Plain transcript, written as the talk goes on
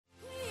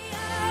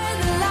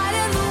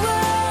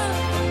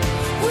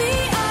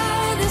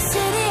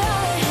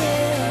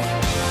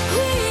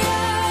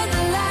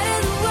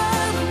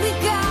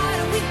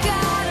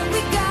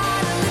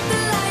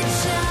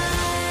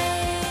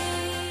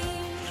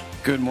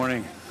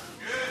morning.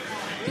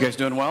 You guys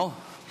doing well?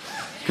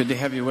 Good to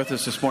have you with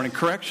us this morning.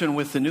 Correction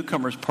with the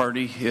newcomers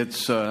party,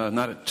 it's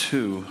not at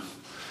 2.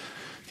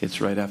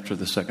 It's right after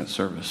the second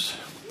service.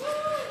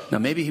 Now,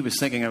 maybe he was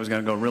thinking I was going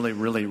to go really,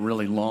 really,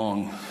 really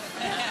long,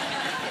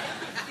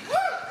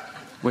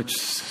 which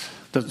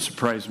doesn't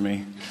surprise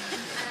me.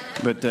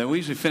 But we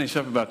usually finish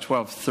up about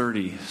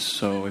 12:30,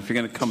 so if you're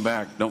going to come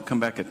back, don't come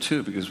back at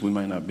 2 because we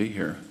might not be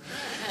here.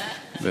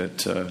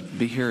 But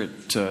be here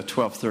at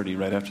 12:30,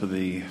 right after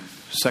the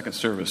second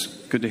service.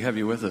 Good to have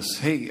you with us.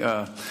 Hey,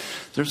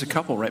 there's a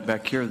couple right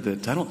back here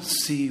that I don't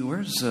see.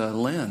 Where's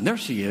Lynn? There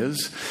she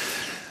is.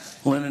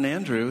 Lynn and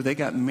Andrew, they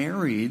got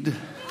married.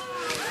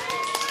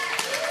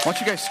 Why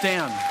don't you guys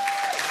stand?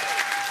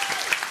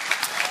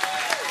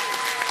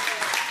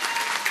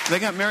 They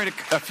got married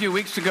a few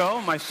weeks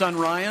ago. My son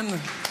Ryan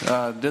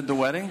did the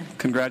wedding.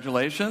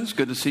 Congratulations.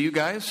 Good to see you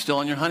guys. Still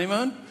on your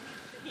honeymoon?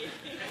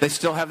 They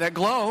still have that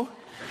glow.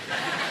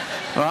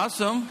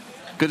 Awesome.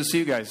 Good to see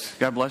you guys.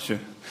 God bless you.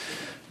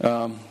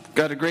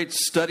 Got a great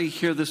study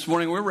here this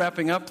morning. We're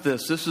wrapping up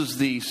this. This is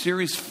the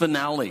series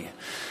finale.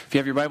 If you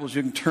have your Bibles,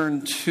 you can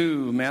turn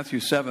to Matthew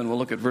 7. We'll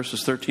look at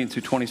verses 13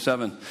 through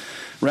 27.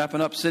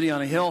 Wrapping up City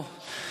on a Hill.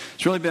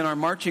 It's really been our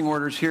marching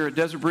orders here at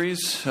Desert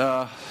Breeze.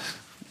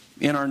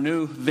 In our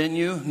new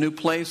venue, new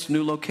place,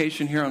 new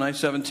location here on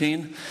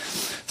I-17.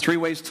 3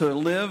 Ways to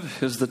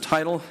Live is the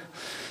title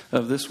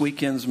of this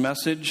weekend's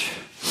message.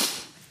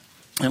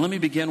 And let me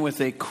begin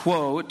with a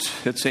quote.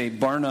 It's a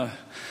Barna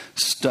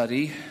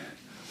study.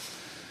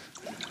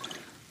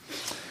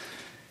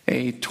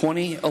 A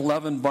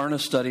 2011 Barna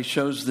study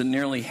shows that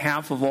nearly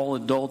half of all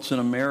adults in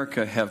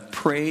America have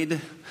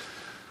prayed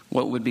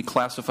what would be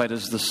classified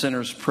as the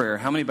sinner's prayer.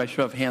 How many by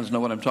show of hands know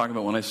what I'm talking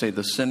about when I say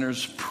the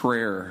sinner's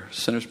prayer?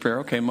 Sinner's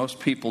prayer, okay,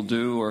 most people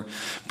do, or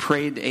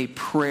prayed a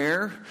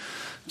prayer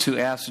to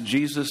ask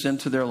Jesus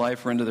into their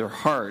life or into their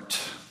heart.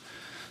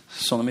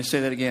 So let me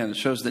say that again. It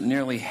shows that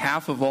nearly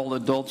half of all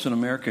adults in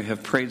America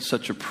have prayed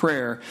such a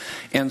prayer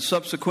and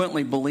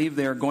subsequently believe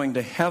they are going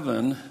to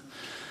heaven,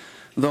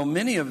 though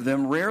many of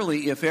them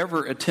rarely, if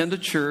ever, attend a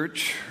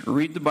church,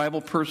 read the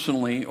Bible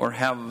personally, or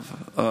have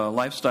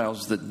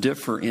lifestyles that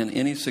differ in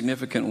any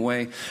significant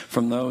way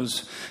from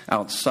those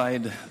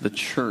outside the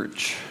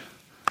church.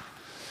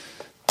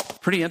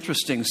 Pretty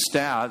interesting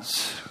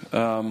stats.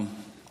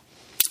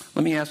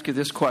 Let me ask you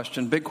this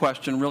question, big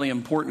question, really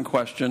important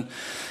question.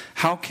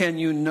 How can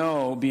you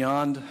know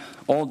beyond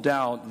all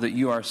doubt that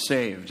you are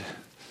saved?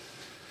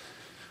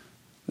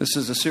 This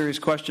is a serious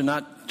question,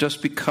 not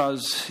just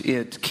because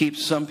it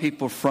keeps some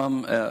people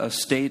from a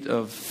state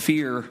of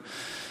fear,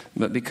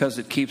 but because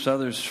it keeps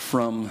others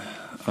from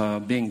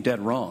being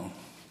dead wrong.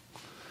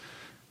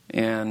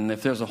 And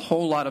if there's a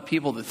whole lot of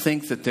people that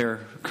think that they're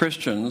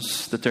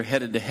Christians, that they're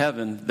headed to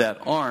heaven, that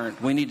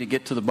aren't, we need to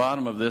get to the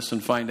bottom of this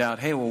and find out,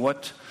 hey, well,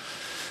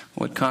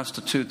 what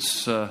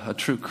constitutes a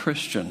true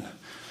Christian?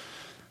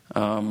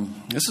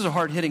 This is a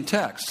hard-hitting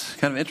text.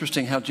 Kind of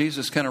interesting how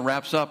Jesus kind of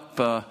wraps up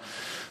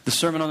the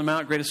Sermon on the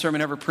Mount, greatest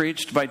sermon ever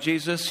preached by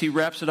Jesus. He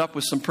wraps it up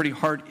with some pretty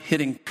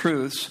hard-hitting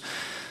truths.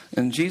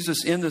 And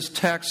Jesus in this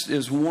text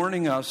is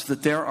warning us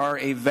that there are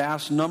a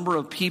vast number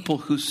of people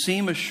who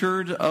seem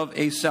assured of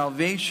a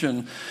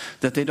salvation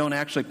that they don't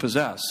actually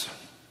possess.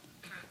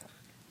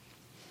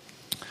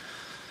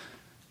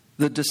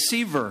 The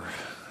deceiver,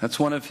 that's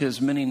one of his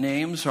many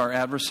names, our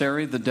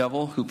adversary, the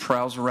devil, who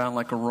prowls around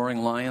like a roaring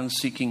lion,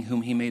 seeking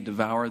whom he may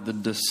devour. The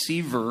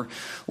deceiver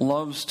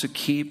loves to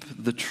keep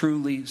the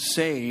truly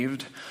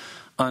saved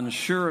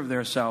unsure of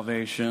their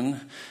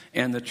salvation,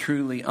 and the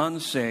truly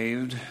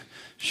unsaved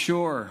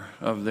sure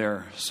of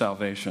their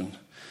salvation.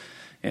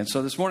 And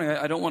so this morning,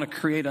 I don't want to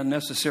create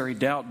unnecessary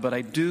doubt, but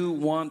I do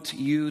want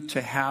you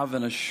to have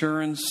an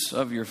assurance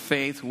of your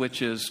faith,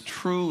 which is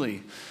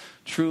truly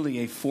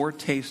a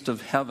foretaste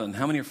of heaven.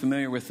 How many are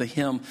familiar with the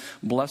hymn,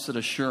 Blessed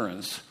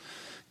Assurance?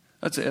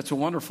 It's a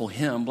wonderful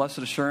hymn, Blessed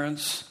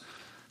Assurance.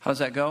 How does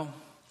that go?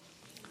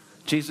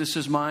 Jesus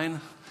is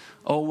mine.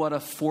 Oh, what a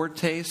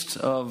foretaste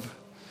of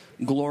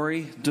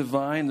glory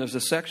divine. There's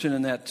a section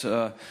in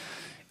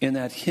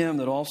that hymn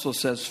that also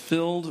says,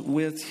 filled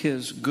with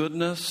his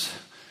goodness,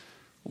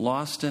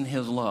 lost in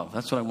his love.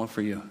 That's what I want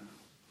for you.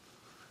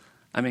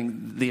 I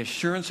mean, the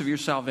assurance of your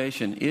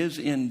salvation is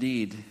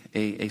indeed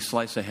a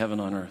slice of heaven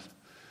on earth.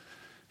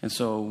 And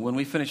so when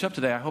we finish up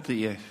today, I hope that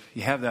you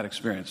have that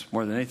experience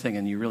more than anything,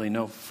 and you really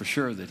know for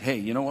sure that, hey,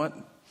 you know what?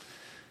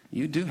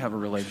 You do have a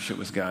relationship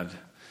with God.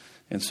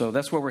 And so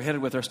that's where we're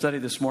headed with our study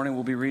this morning.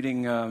 We'll be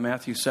reading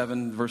Matthew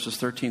 7, verses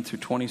 13 through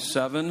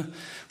 27.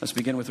 Let's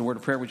begin with a word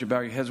of prayer. Would you bow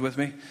your heads with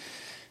me?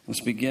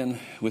 Let's begin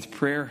with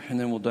prayer, and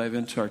then we'll dive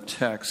into our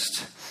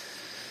text.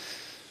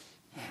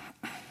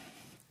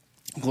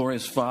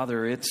 Glorious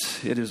Father, it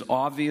is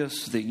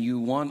obvious that you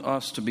want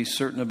us to be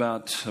certain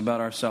about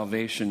our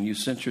salvation. You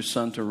sent your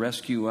Son to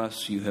rescue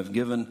us. You have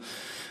given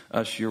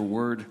us your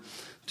word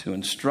to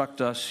instruct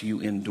us. You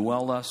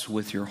indwell us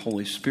with your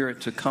Holy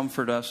Spirit to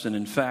comfort us. And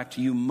in fact,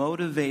 you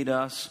motivate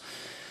us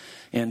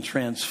and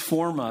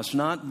transform us,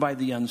 not by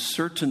the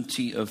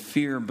uncertainty of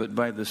fear, but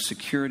by the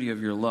security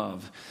of your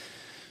love.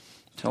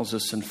 tells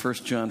us in 1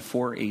 John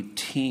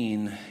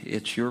 4:18,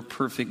 it's your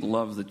perfect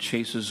love that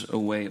chases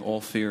away all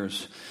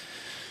fears.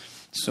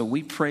 So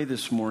we pray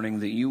this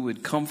morning that you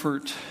would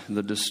comfort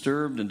the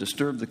disturbed and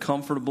disturb the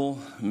comfortable.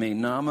 May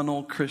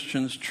nominal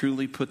Christians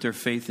truly put their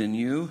faith in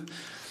you.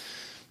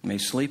 May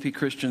sleepy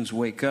Christians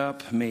wake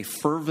up. May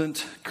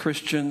fervent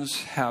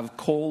Christians have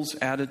coals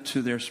added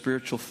to their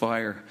spiritual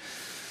fire.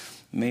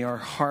 May our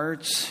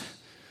hearts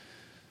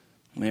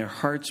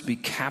be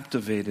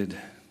captivated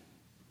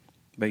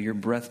by your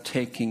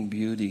breathtaking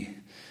beauty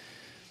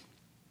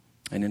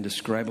and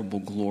indescribable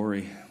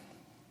glory.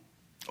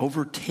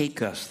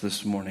 Overtake us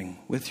this morning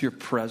with your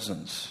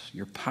presence,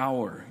 your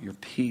power, your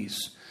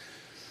peace.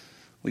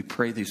 We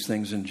pray these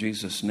things in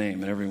Jesus'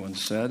 name. And everyone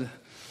said,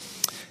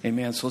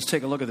 amen. So let's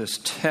take a look at this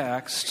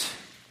text.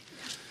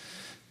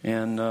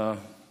 And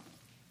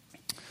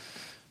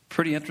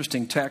pretty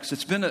interesting text.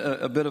 It's been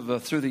a bit of a,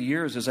 through the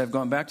years as I've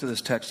gone back to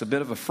this text, a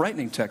bit of a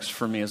frightening text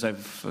for me as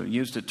I've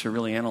used it to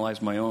really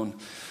analyze my own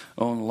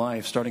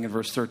life. Starting in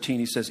verse 13,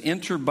 he says,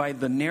 enter by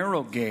the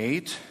narrow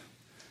gate.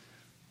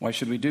 Why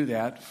should we do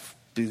that?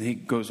 He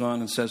goes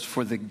on and says,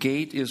 for the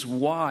gate is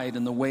wide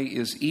and the way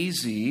is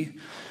easy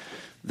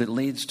that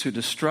leads to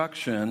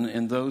destruction,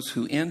 and those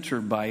who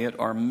enter by it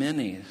are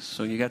many.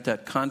 So you got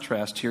that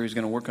contrast here. He's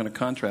going to work on a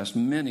contrast.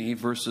 Many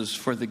versus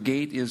for the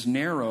gate is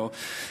narrow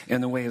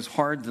and the way is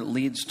hard that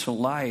leads to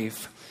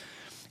life,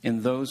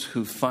 and those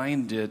who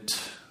find it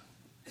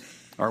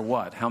are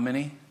what? How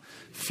many?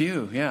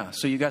 Few, yeah.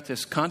 So you got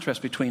this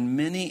contrast between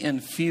many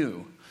and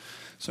few.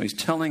 So he's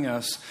telling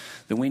us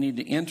that we need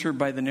to enter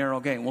by the narrow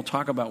gate. We'll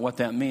talk about what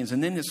that means.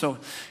 And then so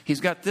he's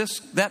got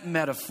that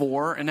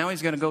metaphor, and now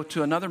he's going to go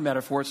to another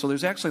metaphor. So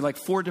there's actually like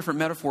 4 different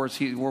metaphors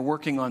we're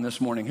working on this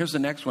morning. Here's the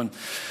next one.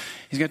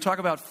 He's going to talk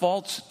about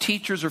false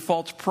teachers or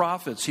false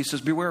prophets. He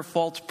says, beware of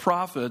false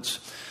prophets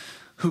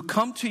who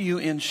come to you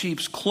in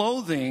sheep's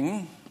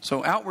clothing.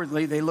 So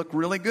outwardly, they look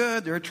really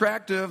good. They're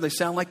attractive. They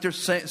sound like they're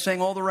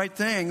saying all the right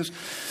things.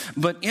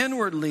 But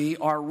inwardly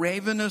are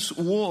ravenous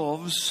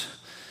wolves.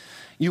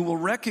 You will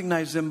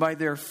recognize them by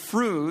their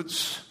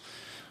fruits.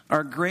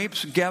 Are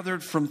grapes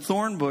gathered from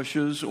thorn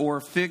bushes or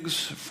figs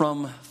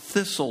from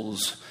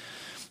thistles?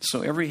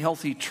 So every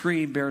healthy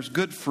tree bears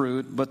good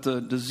fruit, but the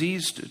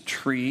diseased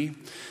tree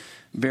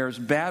bears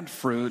bad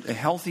fruit. A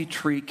healthy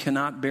tree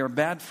cannot bear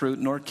bad fruit,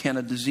 nor can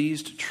a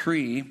diseased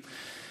tree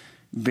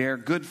bear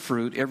good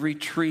fruit. Every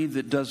tree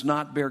that does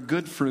not bear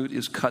good fruit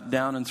is cut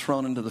down and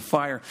thrown into the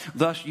fire.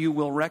 Thus you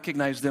will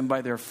recognize them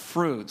by their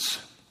fruits.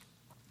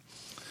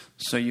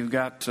 So you've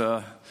got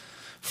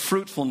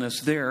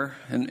fruitfulness there,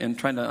 and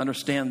trying to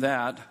understand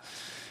that.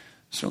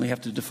 Certainly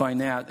have to define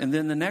that. And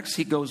then the next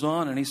he goes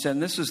on and he said,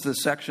 and this is the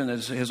section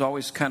that has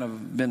always kind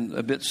of been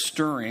a bit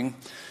stirring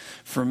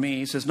for me.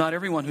 He says, not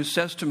everyone who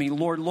says to me,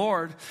 Lord,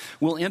 Lord,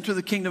 will enter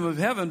the kingdom of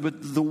heaven, but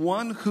the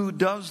one who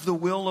does the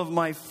will of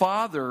my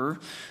Father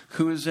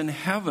who is in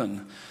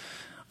heaven.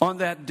 On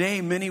that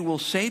day many will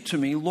say to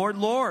me, Lord,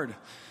 Lord,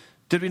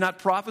 did we not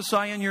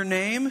prophesy in your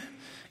name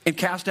and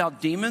cast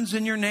out demons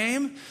in your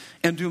name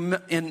and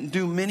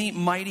do many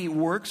mighty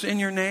works in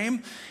your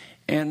name?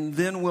 And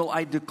then will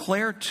I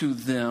declare to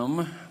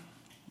them,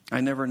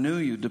 I never knew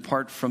you.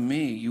 Depart from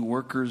me, you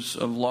workers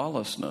of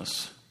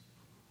lawlessness.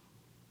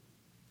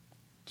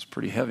 It's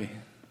pretty heavy.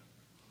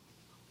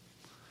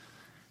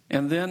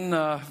 And then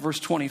verse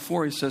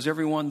 24, he says,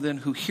 everyone then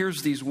who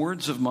hears these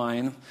words of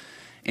mine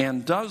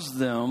and does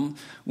them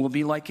will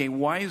be like a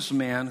wise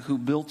man who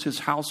built his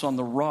house on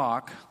the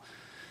rock.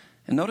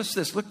 And notice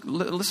this,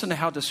 listen to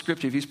how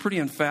descriptive. He's pretty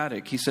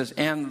emphatic. He says,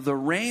 and the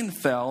rain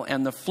fell,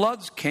 and the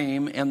floods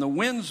came, and the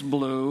winds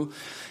blew,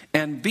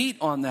 and beat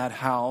on that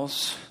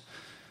house,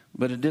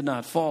 but it did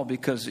not fall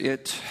because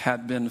it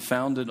had been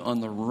founded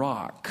on the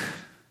rock.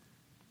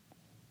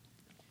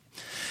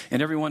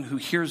 And everyone who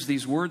hears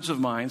these words of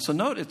mine, so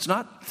note, it's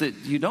not that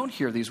you don't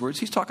hear these words.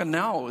 He's talking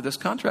now, this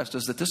contrast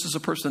is that this is a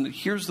person that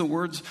hears the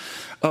words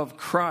of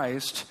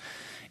Christ,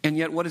 and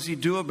yet what does he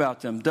do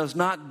about them? Does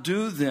not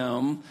do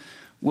them,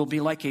 will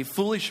be like a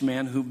foolish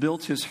man who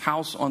built his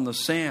house on the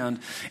sand,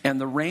 and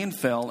the rain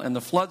fell, and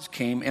the floods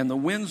came, and the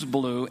winds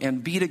blew,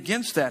 and beat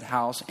against that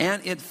house,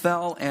 and it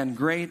fell, and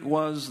great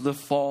was the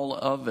fall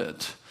of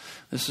it.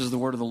 This is the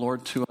word of the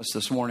Lord to us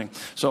this morning.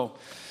 So,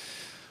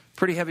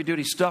 pretty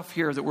heavy-duty stuff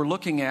here that we're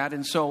looking at,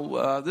 and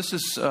so this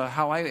is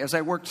how as I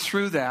worked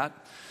through that,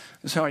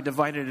 this is how I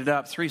divided it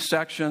up. 3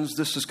 sections.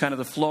 This is kind of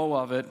the flow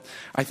of it.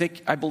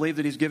 I believe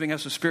that he's giving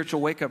us a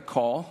spiritual wake-up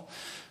call.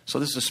 So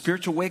this is a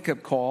spiritual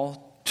wake-up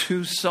call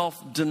to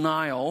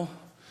self-denial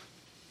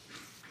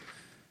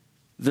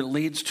that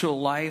leads to a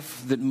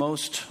life that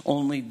most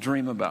only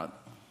dream about.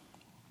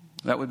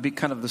 That would be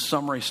kind of the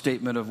summary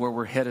statement of where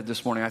we're headed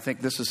this morning. I think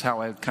this is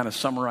how I kind of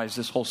summarize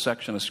this whole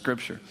section of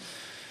Scripture.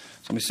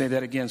 So let me say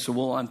that again, so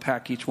we'll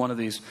unpack each one of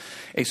these.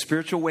 A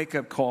spiritual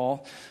wake-up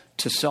call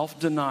to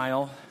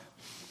self-denial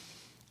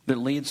that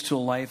leads to a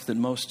life that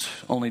most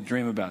only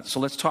dream about.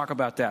 So let's talk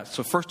about that.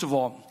 So first of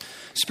all,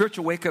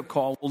 spiritual wake-up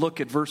call, we'll look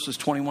at verses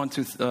 21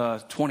 through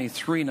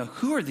 23. Now,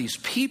 who are these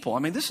people? I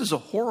mean, this is a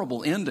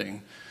horrible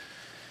ending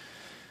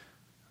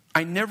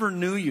I never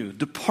knew you.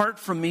 Depart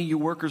from me, you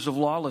workers of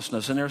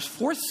lawlessness. And there's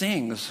 4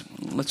 things.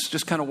 Let's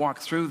just kind of walk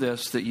through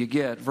this that you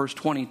get. Verse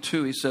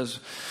 22, he says,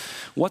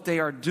 what they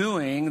are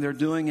doing, they're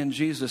doing in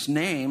Jesus'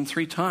 name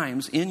 3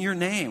 times. In your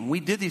name.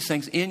 We did these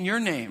things in your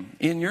name.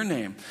 In your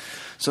name.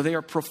 So they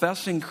are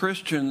professing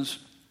Christians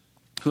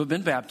who have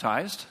been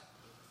baptized.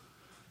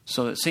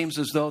 So it seems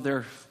as though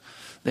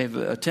they've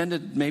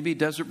attended maybe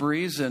Desert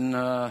Breeze and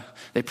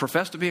they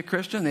profess to be a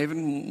Christian. They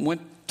even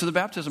went to the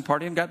baptism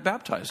party and got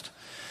baptized.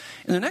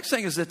 And the next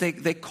thing is that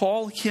they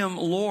call him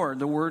Lord.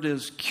 The word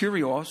is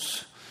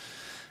kurios,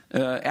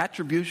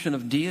 attribution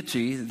of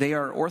deity. They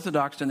are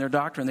orthodox in their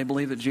doctrine. They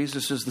believe that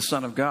Jesus is the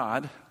Son of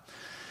God.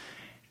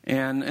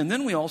 And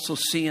then we also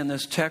see in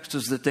this text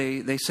is that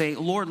they say,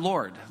 Lord,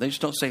 Lord. They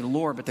just don't say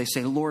Lord, but they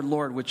say Lord,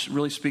 Lord, which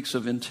really speaks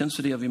of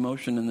intensity of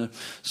emotion in the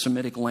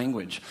Semitic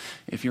language.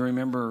 If you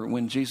remember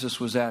when Jesus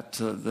was at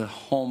the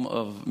home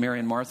of Mary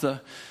and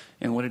Martha,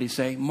 and what did he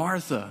say?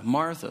 Martha,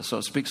 Martha. So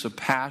it speaks of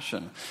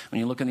passion. When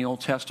you look in the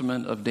Old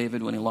Testament of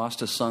David when he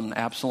lost his son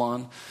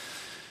Absalom,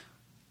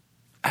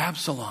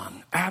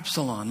 Absalom,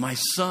 Absalom, my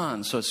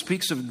son. So it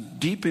speaks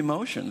of deep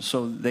emotion.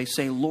 So they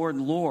say, Lord,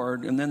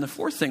 Lord. And then the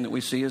 4th thing that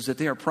we see is that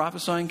they are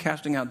prophesying,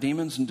 casting out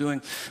demons, and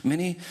doing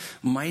many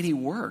mighty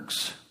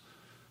works.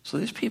 So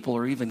these people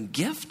are even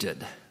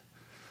gifted.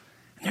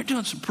 And they're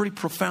doing some pretty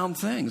profound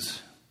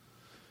things.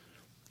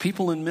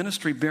 People in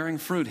ministry bearing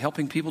fruit,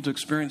 helping people to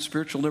experience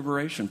spiritual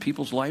liberation.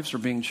 People's lives are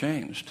being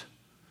changed.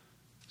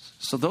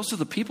 So those are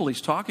the people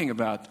he's talking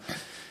about.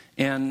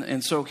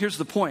 And so here's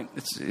the point.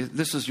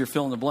 This is your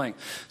fill in the blank.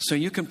 So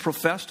you can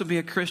profess to be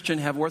a Christian,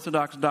 have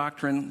orthodox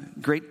doctrine,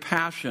 great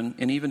passion,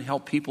 and even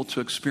help people to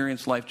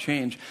experience life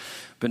change,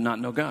 but not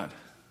know God.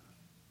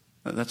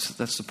 That's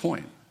the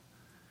point.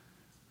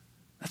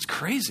 That's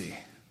crazy.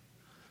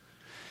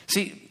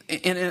 See,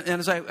 and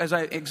as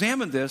I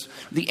examined this,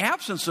 the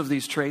absence of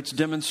these traits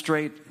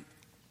demonstrate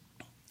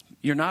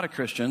you're not a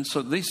Christian.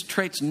 So these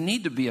traits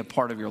need to be a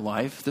part of your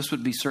life. This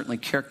would be certainly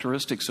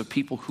characteristics of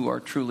people who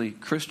are truly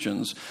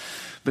Christians.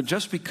 But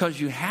just because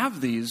you have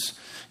these,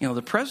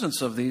 the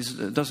presence of these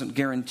doesn't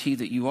guarantee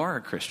that you are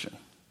a Christian.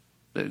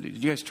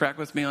 Did you guys track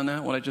with me on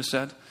that, what I just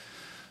said?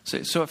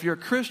 So if you're a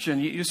Christian,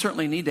 you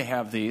certainly need to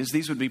have these.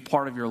 These would be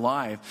part of your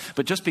life.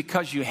 But just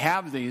because you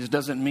have these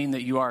doesn't mean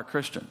that you are a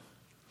Christian.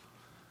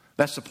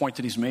 That's the point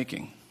that he's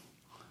making.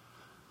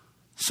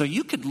 So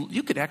you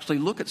could actually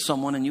look at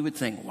someone and you would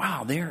think,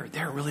 wow, they're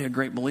really a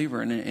great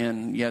believer,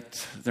 and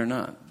yet they're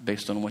not,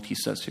 based on what he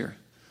says here.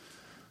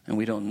 And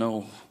we don't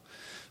know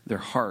their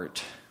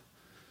heart.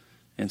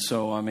 And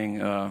so,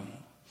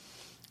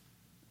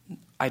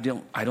 I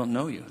don't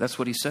know you. That's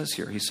what he says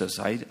here. He says,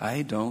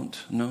 I don't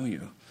know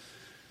you.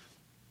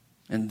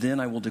 And then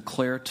I will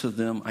declare to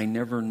them, I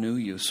never knew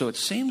you. So it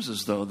seems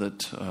as though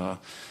that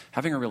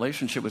having a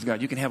relationship with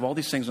God, you can have all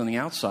these things on the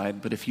outside,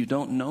 but if you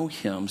don't know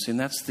him, see, and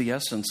that's the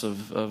essence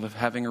of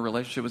having a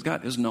relationship with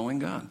God, is knowing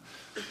God.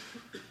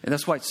 And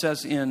that's why it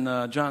says in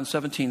John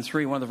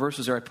 17:3, one of the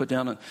verses there I put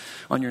down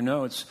on your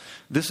notes,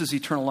 this is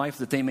eternal life,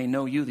 that they may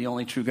know you, the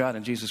only true God,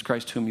 and Jesus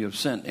Christ whom you have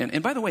sent.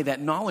 And by the way,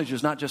 that knowledge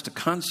is not just a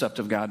concept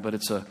of God, but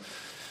it's an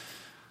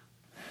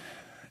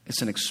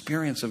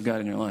experience of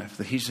God in your life.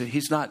 That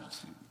he's not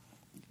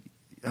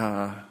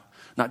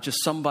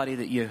just somebody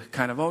that you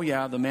kind of, oh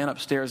yeah, the man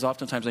upstairs.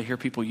 Oftentimes I hear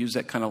people use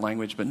that kind of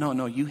language, but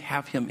no, you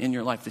have him in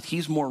your life, that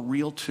he's more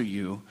real to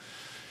you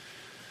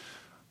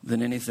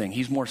than anything.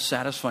 He's more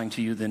satisfying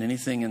to you than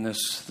anything in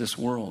this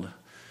world.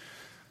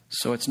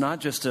 So it's not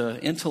just an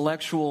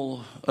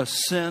intellectual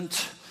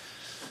assent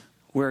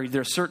where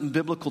there are certain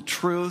biblical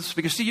truths,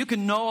 because see, you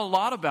can know a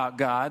lot about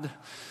God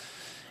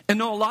and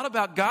know a lot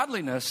about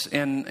godliness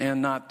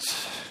and not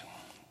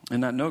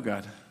know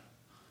God.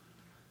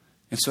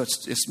 And so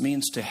it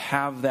means to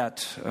have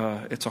that,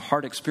 it's a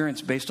hard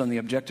experience based on the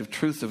objective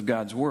truth of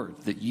God's word.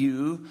 That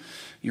you're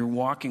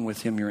walking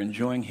with him, you're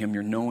enjoying him,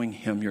 you're knowing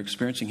him, you're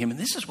experiencing him. And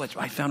this is what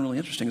I found really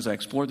interesting as I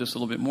explored this a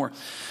little bit more.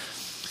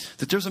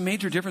 That there's a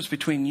major difference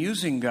between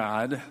using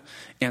God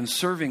and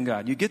serving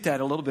God. You get that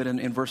a little bit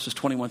in verses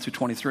 21 through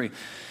 23.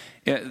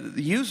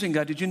 Using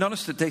God, did you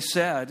notice that they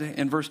said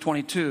in verse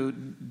 22,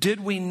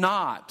 did we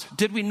not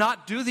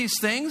do these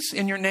things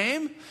in your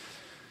name?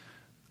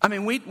 I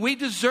mean, we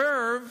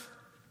deserve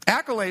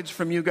accolades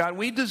from you, God.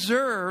 We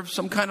deserve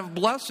some kind of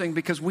blessing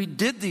because we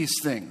did these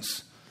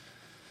things.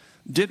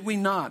 Did we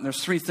not? And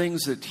there's 3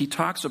 things that he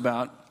talks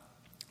about.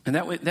 And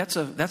that's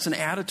an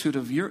attitude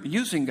of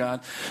using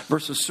God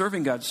versus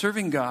serving God.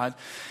 Serving God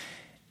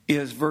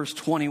is verse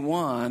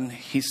 21.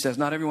 He says,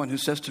 not everyone who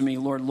says to me,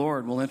 Lord,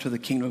 Lord, will enter the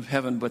kingdom of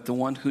heaven, but the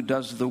one who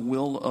does the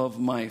will of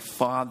my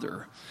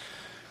Father.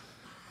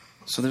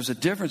 So there's a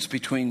difference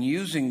between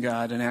using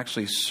God and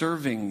actually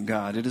serving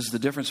God. It is the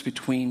difference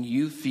between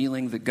you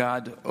feeling that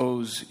God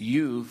owes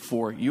you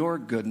for your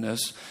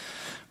goodness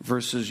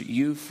versus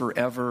you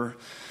forever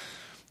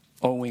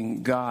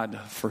owing God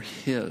for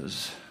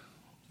his.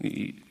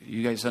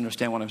 You guys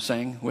understand what I'm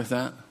saying with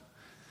that?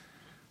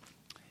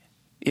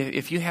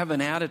 If you have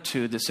an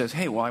attitude that says,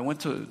 hey, well, I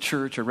went to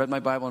church or read my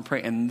Bible and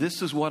prayed, and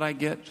this is what I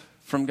get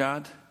from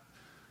God,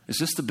 Is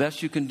this the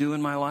best you can do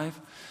in my life?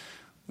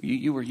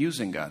 You were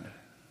using God.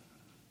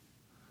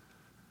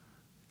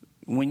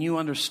 When you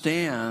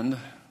understand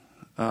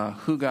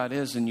who God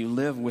is and you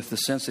live with the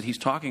sense that he's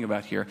talking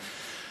about here,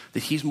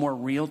 that he's more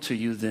real to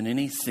you than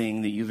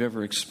anything that you've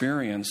ever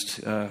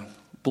experienced,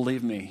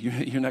 believe me,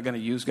 you're not going to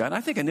use God.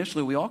 I think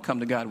initially we all come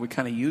to God, we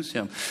kind of use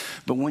him.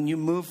 But when you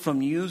move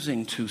from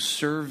using to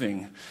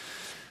serving,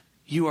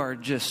 you are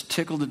just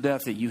tickled to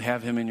death that you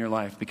have him in your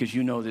life because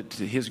you know that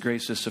his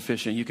grace is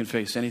sufficient. You can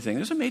face anything.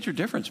 There's a major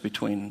difference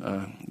between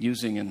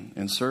using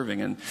and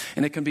serving. And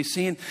it can be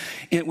seen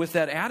with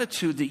that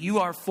attitude that you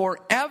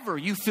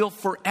feel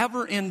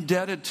forever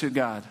indebted to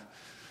God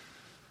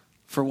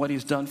for what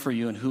he's done for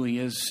you and who he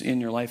is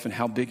in your life and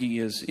how big he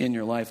is in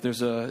your life.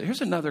 Here's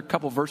another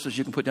couple verses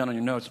you can put down on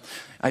your notes.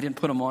 I didn't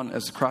put them on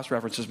as cross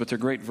references, but they're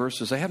great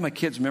verses. I had my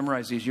kids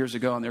memorize these years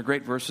ago, and they're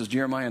great verses.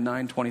 Jeremiah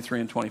 9, 23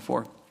 and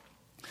 24.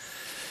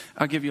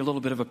 I'll give you a little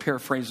bit of a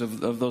paraphrase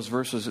of those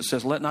verses. It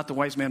says, "Let not the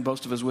wise man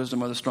boast of his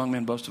wisdom, or the strong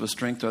man boast of his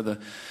strength, or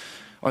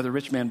the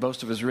rich man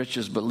boast of his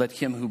riches, but let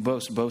him who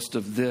boasts boast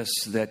of this,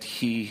 that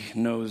he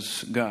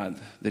knows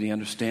God," that he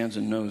understands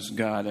and knows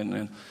God.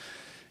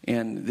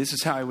 And this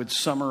is how I would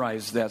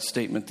summarize that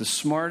statement. The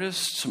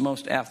smartest,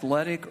 most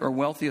athletic, or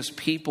wealthiest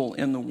people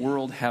in the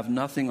world have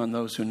nothing on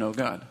those who know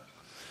God.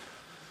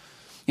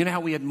 You know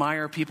how we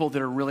admire people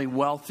that are really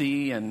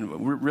wealthy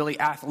and really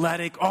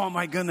athletic? Oh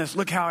my goodness,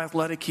 look how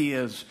athletic he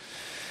is.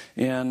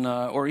 And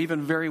or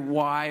even very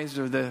wise,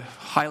 or the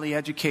highly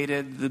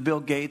educated, the Bill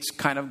Gates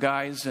kind of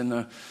guys, and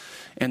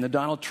the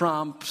Donald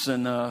Trumps,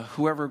 and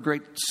whoever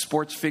great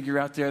sports figure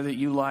out there that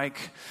you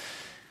like.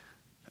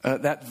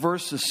 That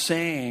verse is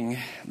saying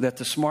that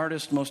the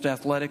smartest, most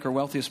athletic, or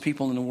wealthiest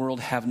people in the world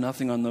have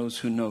nothing on those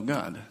who know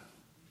God.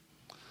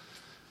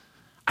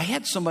 I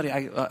had somebody,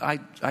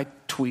 I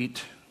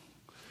tweet.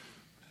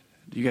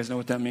 Do you guys know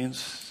what that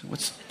means?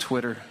 What's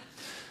Twitter?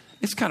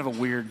 It's kind of a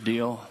weird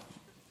deal.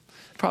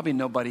 Probably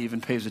nobody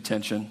even pays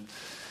attention.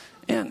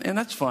 And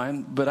that's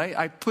fine. But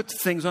I put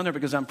things on there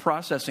because I'm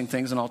processing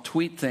things, and I'll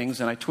tweet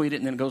things, and I tweet it,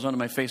 and then it goes onto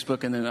my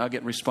Facebook, and then I'll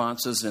get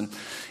responses.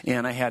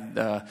 And I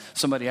had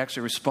somebody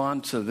actually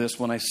respond to this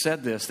when I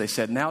said this. They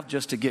said, now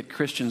just to get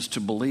Christians to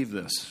believe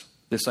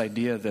this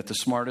idea that the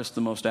smartest,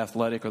 the most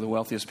athletic, or the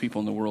wealthiest people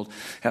in the world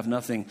have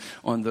nothing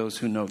on those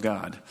who know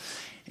God.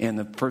 And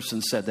the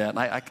person said that. And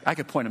I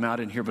could point them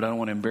out in here, but I don't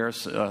want to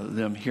embarrass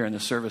them here in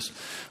the service.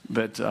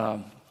 But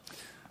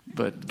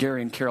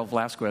Gary and Carol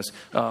Velasquez.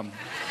 And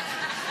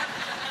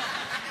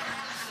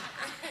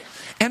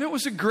it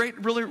was a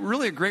great,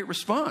 really a great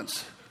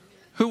response.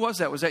 Who was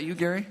that? Was that you,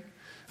 Gary?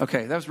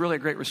 Okay, that was really a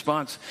great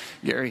response,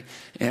 Gary.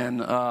 And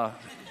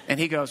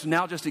he goes,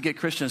 now just to get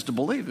Christians to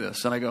believe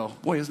this. And I go,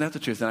 boy, isn't that the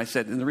truth? And I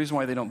said, and the reason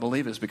why they don't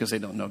believe it is because they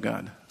don't know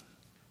God.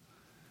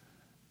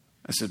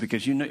 I said,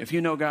 because if you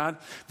know God,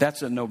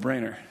 that's a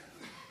no-brainer.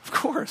 Of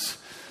course.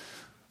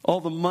 All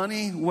the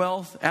money,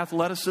 wealth,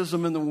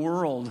 athleticism in the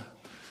world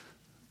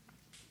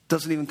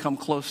doesn't even come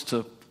close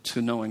to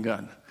knowing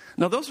God.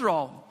 Now, those are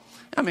all,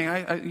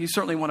 you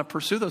certainly want to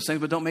pursue those things,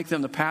 but don't make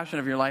them the passion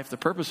of your life, the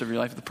purpose of your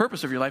life. The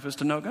purpose of your life is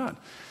to know God.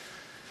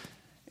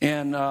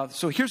 And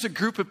so here's a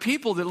group of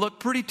people that look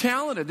pretty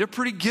talented. They're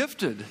pretty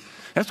gifted.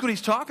 That's what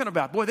he's talking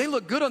about. Boy, they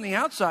look good on the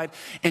outside,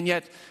 and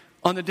yet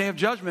on the day of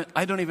judgment,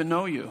 I don't even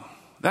know you.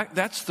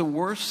 That's the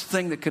worst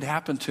thing that could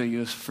happen to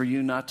you, is for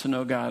you not to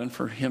know God and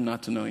for him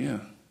not to know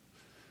you.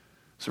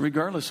 So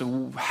regardless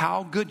of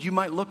how good you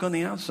might look on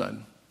the outside,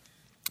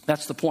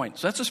 that's the point.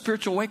 So that's a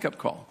spiritual wake-up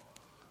call.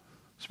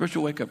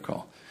 Spiritual wake-up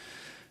call.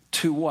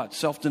 To what?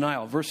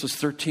 Self-denial. Verses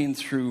 13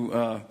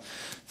 through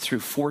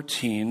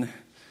 14.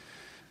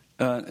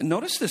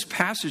 Notice this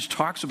passage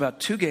talks about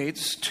 2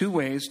 gates, 2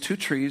 ways, 2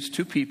 trees,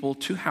 2 people,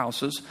 2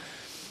 houses.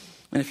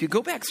 And if you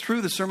go back through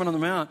the Sermon on the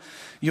Mount,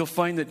 you'll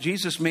find that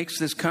Jesus makes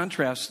this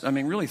contrast,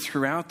 really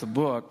throughout the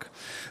book.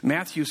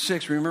 Matthew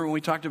 6, remember when we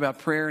talked about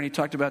prayer and he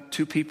talked about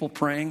 2 people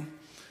praying?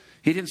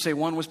 He didn't say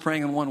one was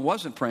praying and one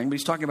wasn't praying, but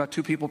he's talking about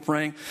 2 people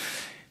praying.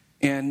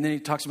 And then he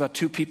talks about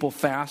 2 people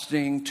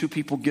fasting, 2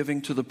 people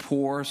giving to the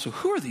poor. So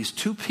who are these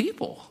 2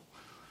 people?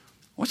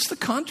 What's the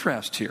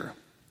contrast here?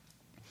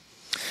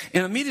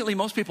 And immediately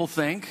most people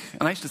think,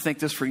 and I used to think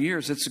this for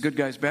years, it's the good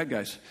guys, bad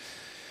guys.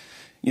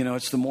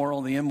 It's the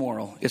moral, the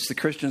immoral. It's the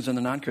Christians and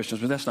the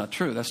non-Christians. But that's not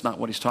true. That's not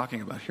what he's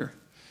talking about here.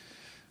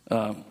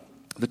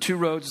 The 2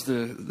 roads,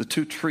 the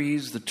 2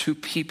 trees, the 2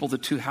 people, the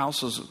 2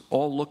 houses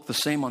all look the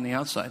same on the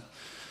outside.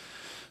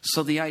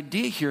 So the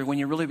idea here, when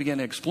you really begin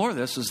to explore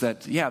this, is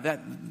that,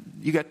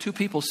 you got 2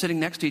 people sitting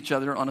next to each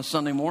other on a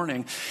Sunday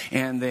morning,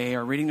 and they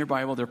are reading their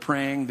Bible, they're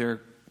praying,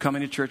 they're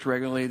coming to church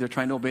regularly, they're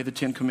trying to obey the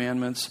 10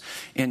 Commandments,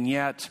 and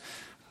yet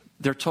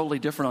they're totally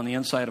different on the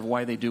inside of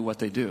why they do what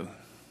they do.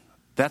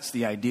 That's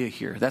the idea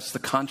here. That's the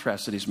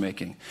contrast that he's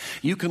making.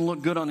 You can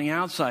look good on the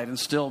outside and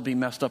still be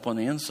messed up on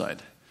the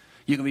inside.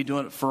 You can be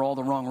doing it for all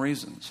the wrong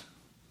reasons.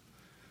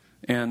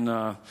 And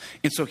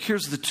so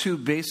here's the two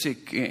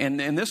basic,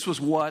 and this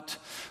is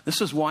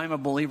why I'm a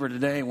believer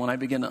today when I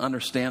begin to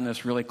understand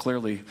this really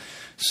clearly.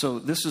 So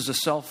this is a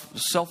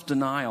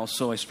self-denial,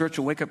 so a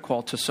spiritual wake-up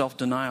call to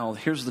self-denial.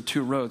 Here's the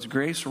two roads: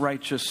 grace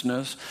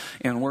righteousness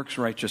and works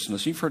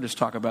righteousness. You've heard us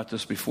talk about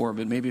this before,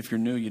 but maybe if you're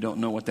new, you don't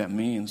know what that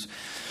means.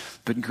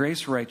 But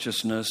grace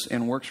righteousness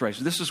and works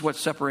righteousness. This is what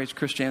separates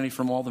Christianity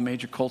from all the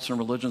major cults and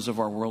religions of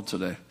our world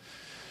today.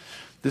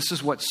 This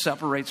is what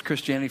separates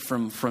Christianity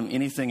from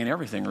anything and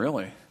everything,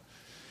 really.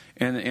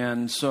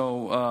 And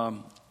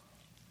so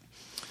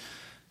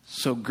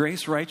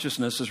grace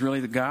righteousness is really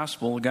the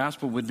gospel. The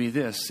gospel would be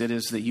this. It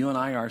is that you and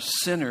I are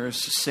sinners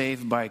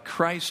saved by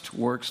Christ's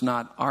works,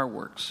 not our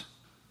works.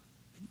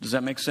 Does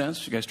that make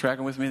sense? You guys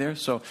tracking with me there?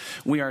 So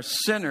we are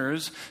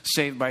sinners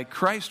saved by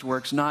Christ's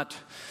works, not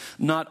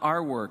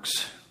our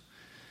works.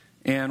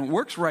 And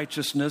works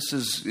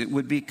righteousness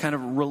would be kind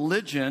of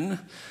religion.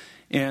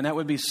 And that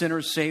would be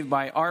sinners saved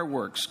by our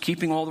works,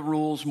 keeping all the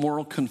rules,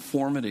 moral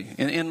conformity.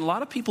 And a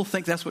lot of people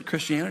think that's what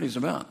Christianity is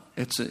about.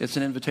 It's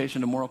an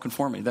invitation to moral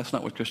conformity. That's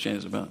not what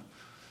Christianity is about.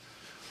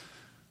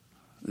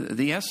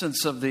 The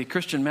essence of the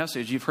Christian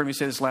message, you've heard me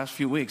say this last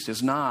few weeks,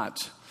 is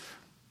not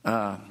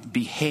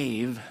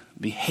behave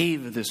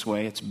this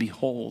way. It's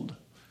behold.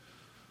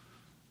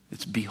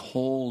 It's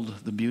behold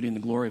the beauty and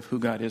the glory of who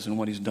God is and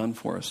what He's done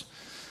for us.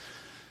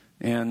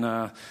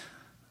 And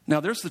now,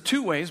 there's the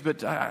two ways,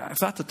 but I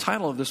thought the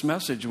title of this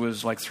message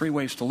was like 3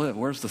 ways to live.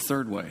 Where's the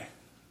third way?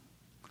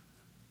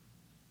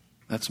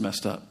 That's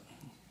messed up.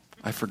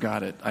 I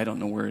forgot it. I don't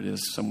know where it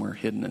is, somewhere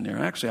hidden in there.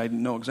 Actually, I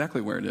know exactly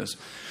where it is.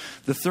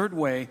 The third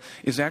way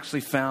is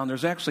actually found.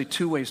 There's actually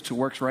 2 ways to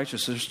works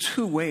righteousness. There's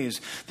 2 ways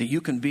that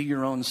you can be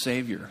your own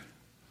Savior.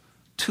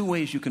 2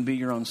 ways you can be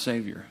your own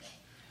Savior.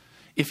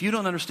 If you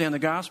don't understand the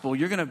gospel,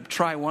 you're going to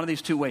try one of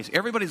these 2 ways.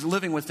 Everybody's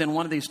living within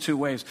one of these 2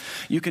 ways.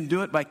 You can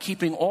do it by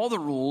keeping all the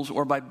rules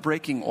or by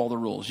breaking all the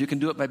rules. You can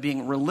do it by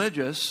being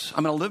religious.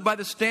 I'm going to live by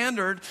the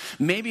standard.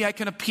 Maybe I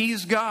can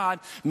appease God.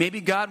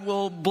 Maybe God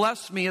will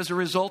bless me as a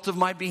result of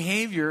my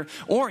behavior.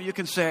 Or you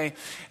can say,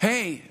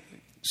 hey,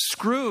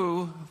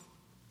 screw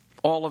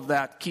all of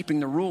that,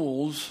 keeping the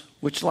rules,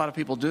 which a lot of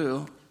people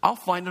do. I'll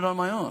find it on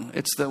my own.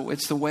 It's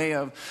the way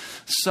of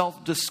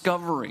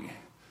self-discovery.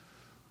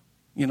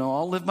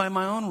 I'll live by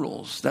my own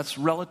rules. That's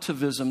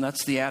relativism.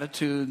 That's the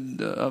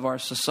attitude of our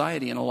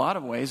society in a lot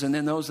of ways. And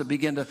then those that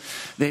begin to,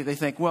 they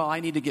think, well,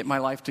 I need to get my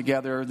life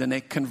together. Then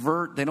they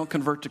convert. They don't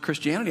convert to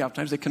Christianity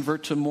oftentimes. They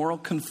convert to moral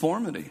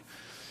conformity.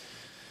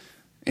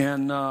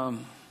 And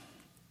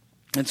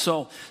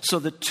so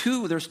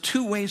there's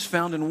 2 ways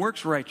found in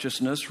works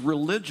righteousness: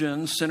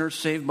 religion, sinners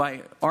saved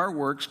by our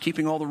works,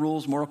 keeping all the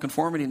rules, moral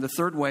conformity. And the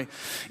third way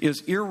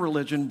is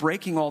irreligion,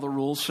 breaking all the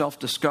rules,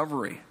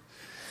 self-discovery.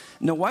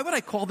 Now, why would I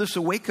call this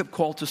a wake-up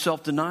call to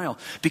self-denial?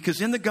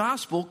 Because in the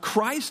gospel,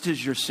 Christ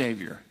is your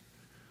Savior.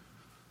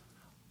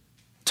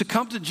 To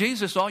come to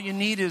Jesus, all you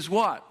need is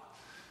what?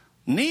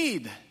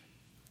 Need.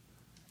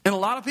 And a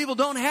lot of people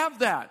don't have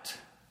that.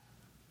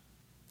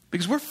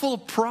 Because we're full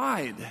of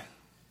pride.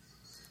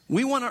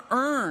 We want to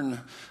earn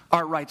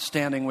our right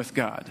standing with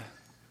God.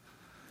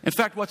 In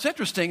fact, what's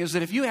interesting is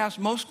that if you ask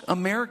most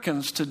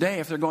Americans today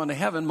if they're going to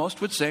heaven,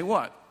 most would say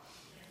what?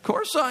 Of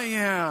course I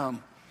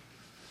am.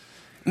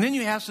 And then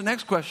you ask the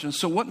next question,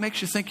 so what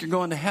makes you think you're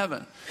going to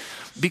heaven?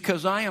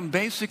 Because I am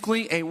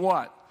basically a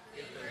what?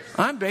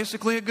 I'm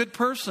basically a good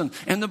person.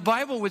 And the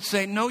Bible would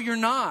say, no, you're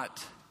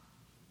not.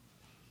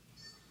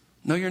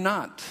 No, you're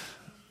not.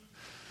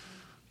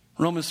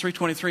 Romans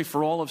 3:23,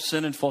 for all have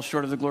sinned and fall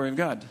short of the glory of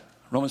God.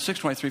 Romans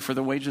 6:23, for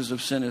the wages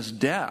of sin is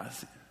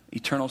death,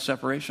 eternal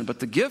separation. But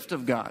the gift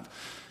of God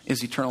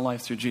is eternal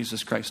life through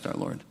Jesus Christ our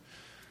Lord.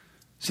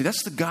 See,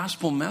 that's the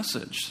gospel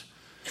message.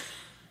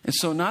 And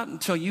so not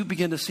until you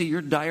begin to see your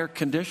dire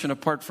condition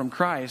apart from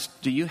Christ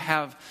do you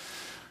have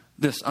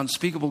this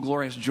unspeakable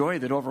glorious joy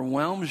that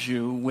overwhelms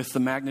you with the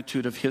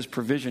magnitude of His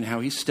provision, how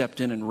He stepped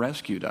in and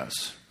rescued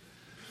us.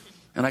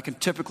 And I can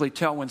typically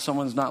tell when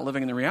someone's not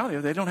living in the reality,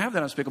 they don't have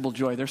that unspeakable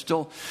joy.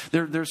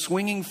 They're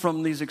swinging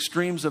from these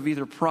extremes of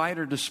either pride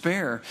or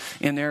despair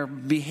in their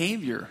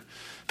behavior.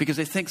 Because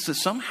they think that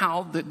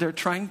somehow that they're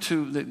trying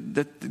to,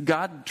 that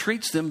God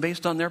treats them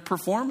based on their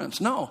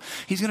performance. No,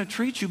 He's going to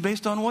treat you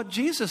based on what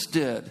Jesus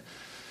did.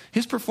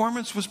 His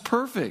performance was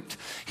perfect.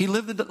 He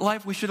lived the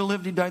life we should have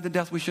lived. He died the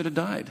death we should have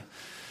died.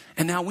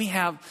 And now we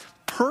have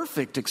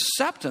perfect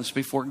acceptance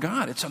before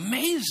God. It's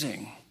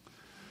amazing.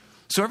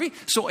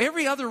 So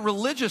every other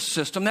religious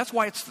system, that's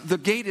why the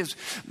gate is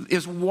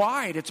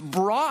wide, it's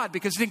broad,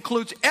 because it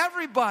includes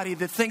everybody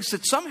that thinks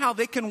that somehow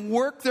they can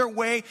work their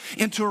way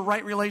into a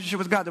right relationship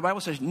with God. The Bible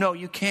says, no,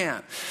 you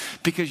can't,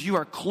 because you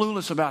are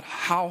clueless about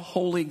how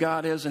holy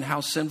God is and how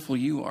sinful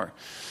you are.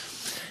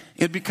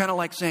 It'd be kind of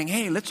like saying,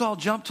 hey, let's all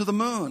jump to the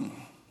moon.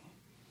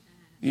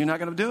 You're not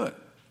going to do it.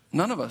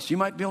 None of us. You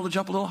might be able to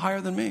jump a little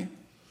higher than me.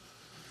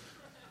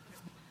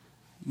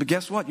 But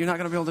guess what? You're not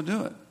going to be able to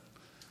do it.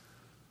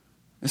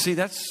 And see,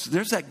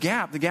 there's that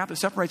gap. The gap that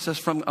separates us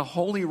from a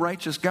holy,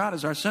 righteous God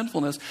is our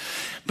sinfulness.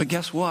 But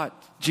guess what?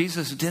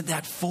 Jesus did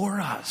that for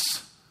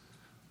us.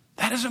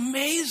 That is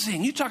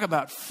amazing. You talk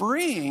about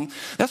freeing.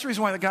 That's the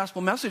reason why the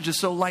gospel message is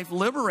so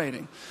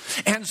life-liberating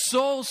and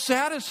so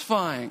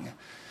satisfying.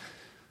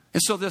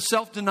 And so the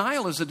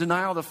self-denial is a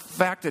denial of the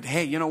fact that,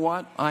 hey, you know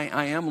what?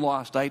 I am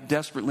lost. I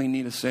desperately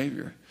need a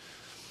Savior.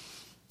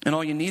 And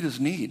all you need is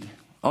need.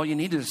 All you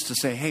need is to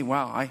say, hey,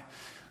 wow,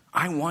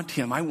 I want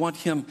Him. I want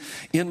Him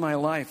in my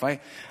life.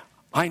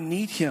 I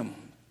need Him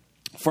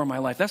for my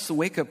life. That's the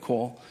wake-up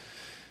call.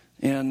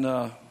 And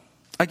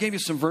I gave you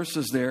some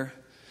verses there.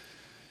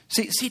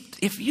 See,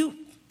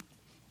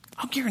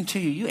 I'll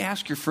guarantee you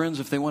ask your friends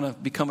if they want to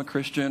become a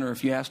Christian, or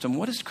if you ask them,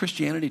 what is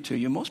Christianity to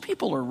you? Most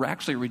people are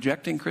actually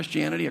rejecting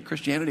Christianity, a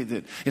Christianity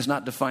that is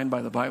not defined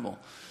by the Bible.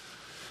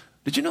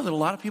 Did you know that a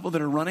lot of people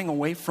that are running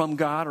away from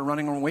God or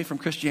running away from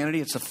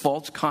Christianity, it's a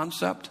false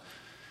concept?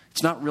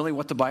 It's not really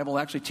what the Bible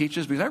actually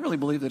teaches, because I really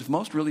believe that if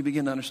most really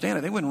begin to understand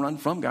it, they wouldn't run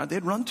from God,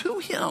 they'd run to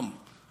Him.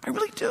 I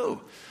really do.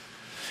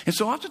 And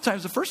so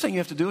oftentimes the first thing you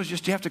have to do is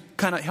just you have to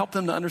kind of help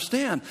them to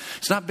understand.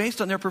 It's not based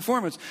on their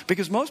performance,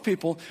 because most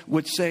people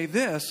would say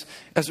this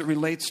as it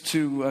relates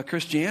to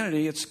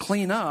Christianity. It's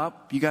clean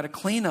up. You got to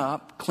clean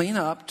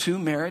up to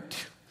merit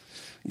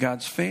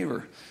God's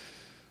favor.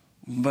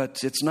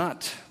 But it's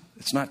not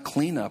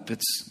clean up.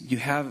 It's you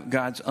have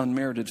God's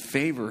unmerited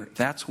favor.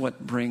 That's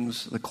what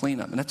brings the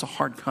cleanup. And that's a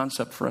hard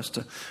concept for us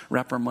to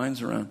wrap our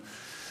minds around.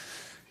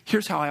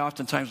 Here's how I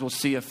oftentimes will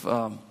see if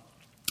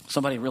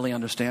somebody really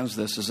understands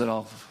this, is that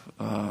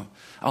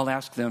I'll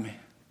ask them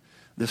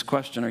this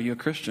question: are you a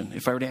Christian?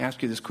 If I were to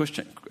ask you this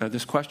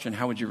question,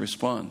 how would you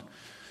respond?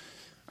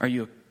 Are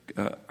you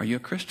a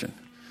Christian?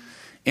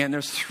 And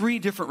there's three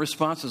different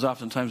responses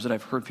oftentimes that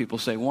I've heard people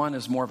say. One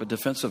is more of a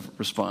defensive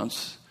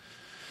response,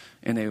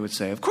 and they would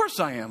say, of course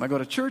I am. I go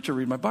to church, I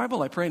read my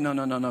Bible, I pray.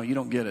 No, you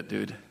don't get it,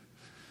 dude.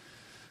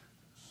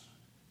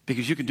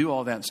 Because you can do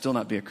all that and still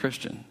not be a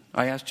Christian.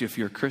 I asked you if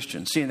you're a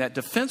Christian. See, and that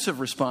defensive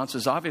response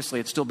is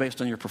obviously, it's still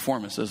based on your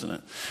performance, isn't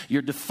it?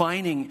 You're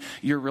defining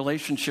your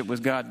relationship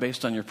with God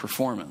based on your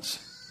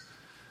performance.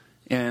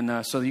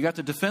 And so you got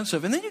the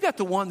defensive. And then you got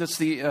the one that's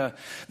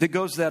that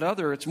goes that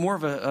other. It's more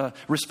of a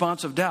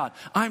response of doubt.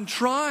 I'm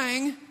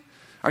trying.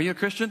 Are you a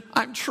Christian?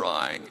 I'm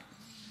trying.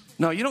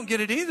 No, you don't get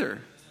it either.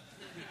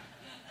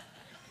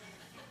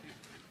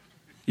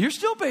 You're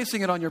still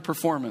basing it on your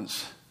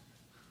performance.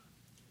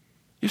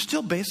 You're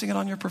still basing it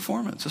on your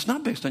performance. It's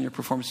not based on your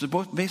performance. It's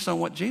both based on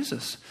what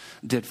Jesus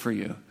did for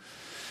you.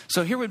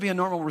 So here would be a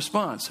normal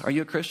response. Are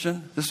you a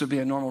Christian? This would be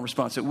a normal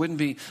response. It wouldn't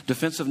be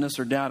defensiveness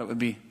or doubt. It would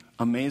be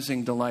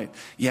amazing delight.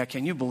 Yeah,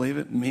 can you believe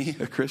it? Me,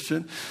 a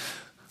Christian?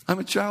 I'm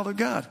a child of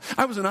God.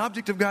 I was an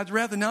object of God's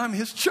wrath, and now I'm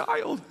His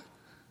child.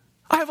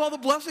 I have all the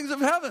blessings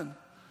of heaven.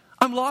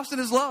 I'm lost in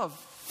His love.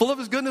 Full of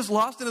His goodness,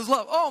 lost in His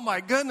love. Oh,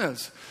 my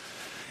goodness.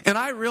 And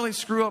I really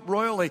screw up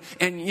royally,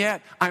 and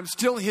yet I'm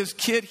still His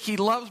kid. He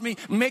loves me,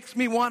 makes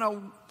me want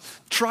to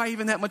try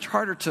even that much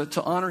harder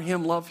to honor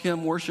Him, love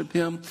Him, worship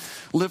Him,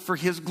 live for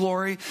His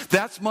glory.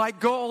 That's my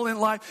goal in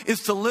life,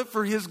 is to live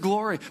for His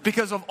glory.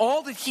 Because of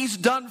all that He's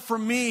done for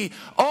me,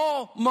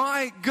 oh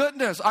my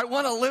goodness, I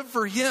want to live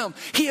for Him.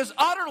 He has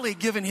utterly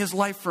given His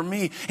life for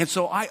me, and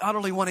so I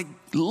utterly want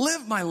to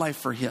live my life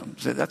for Him.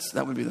 So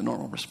that would be the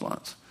normal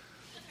response.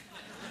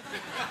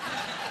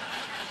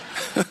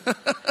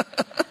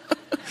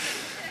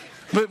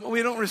 But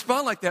we don't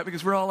respond like that,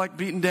 because we're all like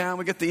beaten down.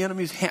 We get the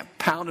enemy's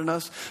pounding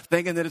us,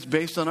 thinking that it's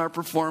based on our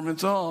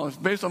performance. Oh, it's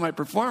based on my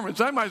performance.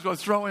 I might as well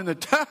throw in the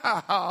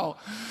towel.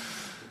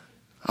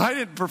 I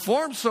didn't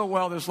perform so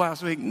well this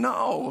last week.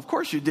 No, of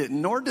course you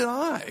didn't, nor did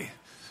I.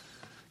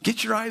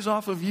 Get your eyes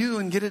off of you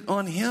and get it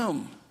on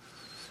Him.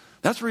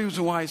 That's the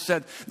reason why I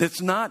said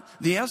that's not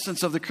the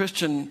essence of the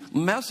Christian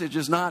message,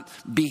 is not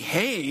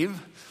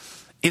behave,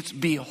 it's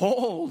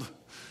behold.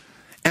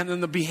 And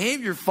then the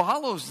behavior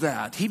follows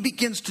that. He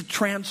begins to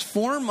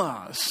transform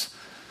us.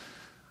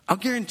 I'll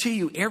guarantee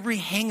you, every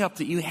hang-up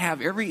that you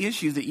have, every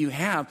issue that you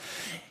have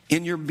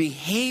in your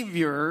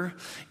behavior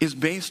is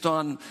based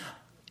on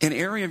an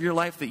area of your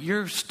life that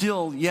you're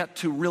still yet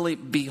to really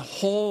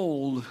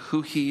behold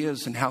who He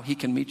is and how He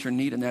can meet your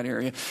need in that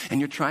area. And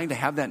you're trying to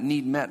have that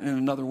need met in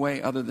another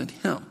way other than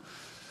Him.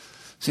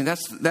 See,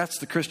 that's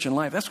the Christian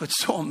life. That's what's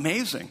so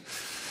amazing.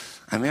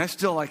 I mean, I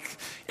still, like,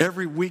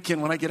 every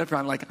weekend when I get up here,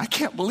 I'm like, I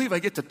can't believe I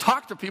get to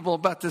talk to people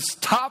about this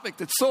topic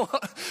that's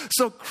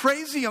so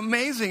crazy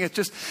amazing. It's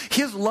just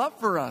His love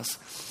for us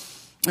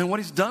and what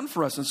He's done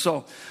for us. And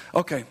so,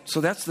 okay,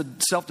 so that's the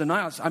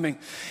self-denial. I mean,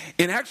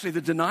 and actually the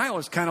denial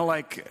is kind of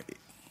like,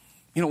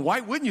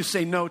 why wouldn't you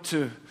say no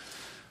to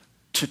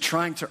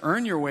trying to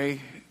earn your way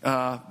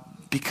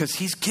because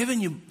He's given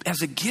you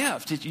as a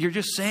gift.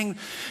 You're saying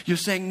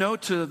no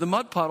to the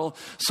mud puddle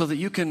so that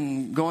you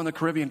can go on the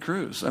Caribbean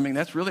cruise. I mean,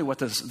 that's really what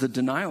the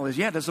denial is.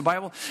 Yeah, is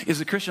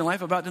the Christian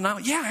life about denial?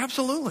 Yeah,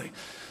 absolutely.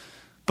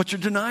 But you're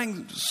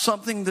denying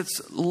something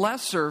that's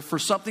lesser for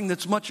something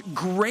that's much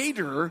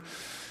greater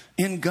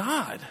in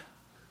God.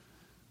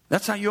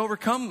 That's how you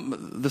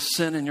overcome the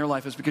sin in your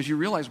life, is because you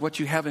realize what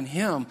you have in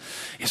Him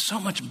is so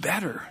much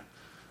better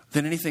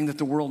than anything that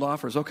the world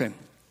offers. Okay.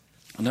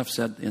 Enough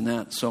said in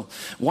that. So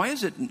why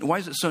is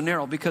it so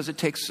narrow? Because it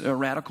takes a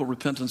radical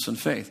repentance and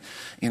faith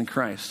in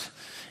Christ.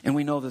 And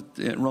we know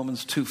that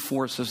Romans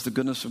 2:4 says the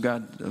goodness of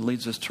God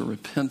leads us to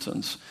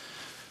repentance.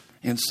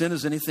 And sin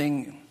is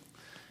anything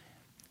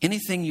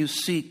you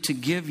seek to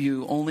give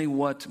you only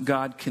what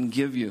God can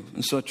give you.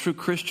 And so a true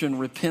Christian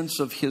repents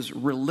of his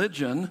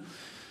religion,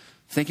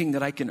 thinking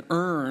that I can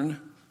earn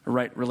a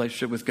right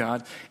relationship with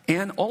God,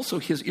 and also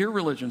his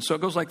irreligion. So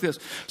it goes like this.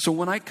 So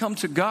when I come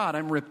to God,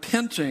 I'm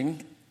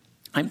repenting,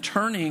 I'm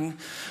turning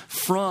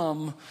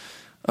from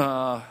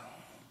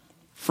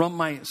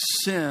my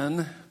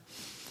sin.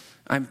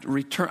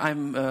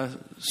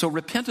 So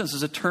repentance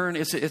is a turn.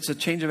 It's a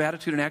change of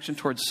attitude and action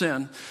towards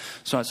sin.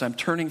 So I'm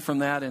turning from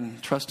that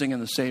and trusting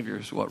in the Savior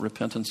is what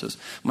repentance is.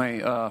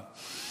 I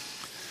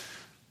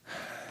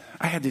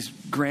had these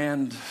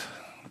grand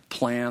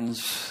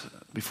plans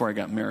before I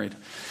got married,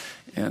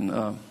 and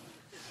I'm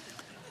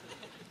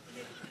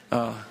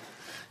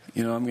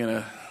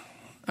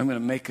going to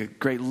make a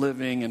great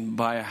living and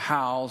buy a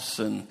house.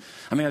 And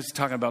I was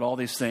talking about all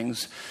these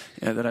things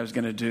that I was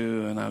going to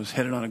do, and I was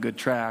headed on a good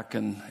track.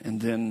 And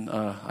then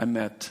I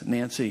met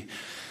Nancy,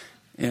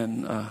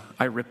 and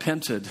I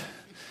repented.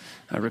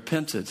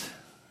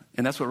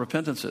 And that's what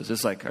repentance is.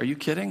 It's like, are you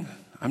kidding?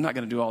 I'm not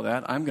going to do all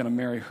that. I'm going to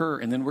marry her,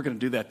 and then we're going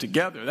to do that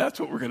together. That's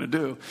what we're going to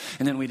do.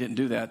 And then we didn't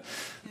do that.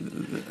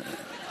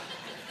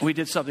 We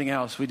did something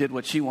else. We did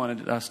what she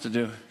wanted us to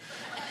do.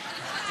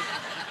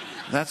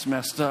 That's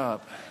messed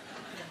up.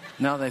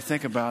 Now that I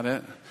think about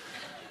it.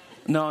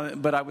 No,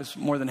 but I was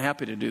more than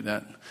happy to do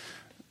that.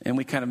 And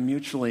we kind of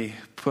mutually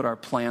put our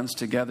plans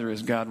together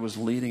as God was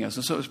leading us.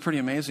 And so it was pretty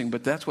amazing.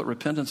 But that's what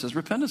repentance is.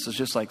 Repentance is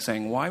just like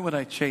saying, why would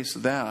I chase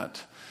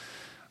that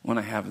when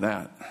I have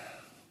that?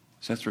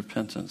 So that's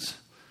repentance.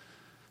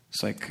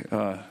 It's like,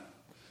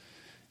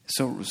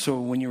 so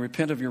when you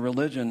repent of your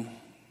religion,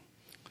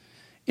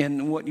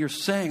 and what you're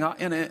saying,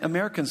 and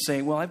Americans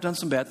say, well, I've done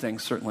some bad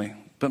things, certainly.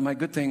 But my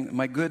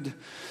good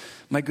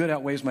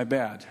outweighs my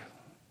bad.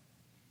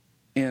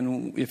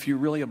 And if you're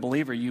really a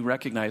believer, you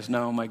recognize,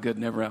 no, my good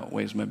never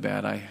outweighs my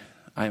bad. I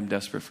am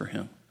desperate for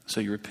him.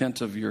 So you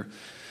repent of your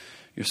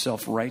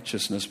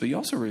self-righteousness, but you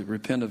also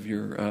repent of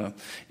your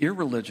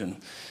irreligion.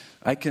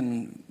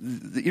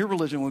 The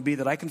irreligion would be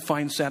that I can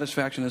find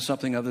satisfaction in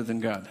something other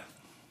than God.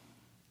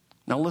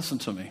 Now listen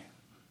to me.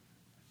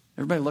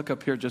 Everybody look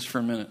up here just for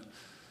a minute.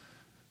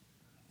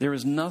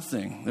 There's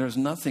nothing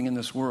in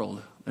this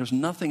world. There's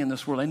nothing in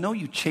this world. I know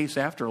you chase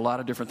after a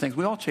lot of different things.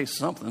 We all chase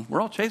something.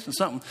 We're all chasing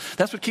something.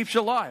 That's what keeps you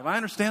alive. I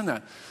understand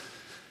that.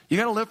 You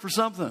got to live for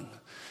something.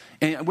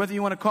 And whether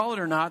you want to call it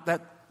or not,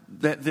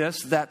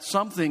 that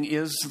something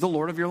is the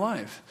Lord of your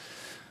life.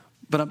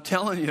 But I'm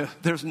telling you,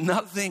 there is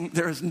nothing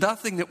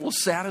that will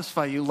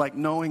satisfy you like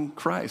knowing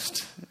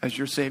Christ as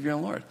your Savior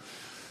and Lord.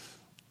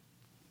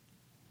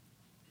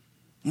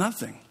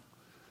 Nothing.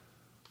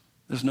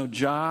 There's no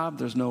job,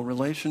 there's no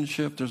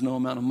relationship, there's no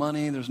amount of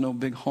money, there's no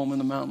big home in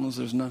the mountains,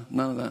 there's none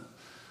of that.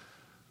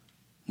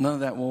 None of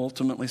that will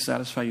ultimately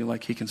satisfy you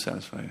like he can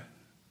satisfy you.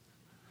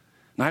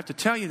 And I have to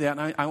tell you that,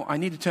 and I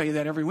need to tell you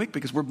that every week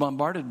because we're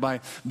bombarded by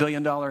 $1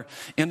 billion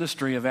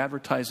industry of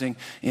advertising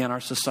in our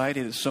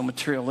society that's so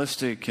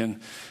materialistic, and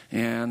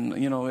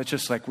it's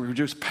just like we're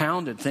just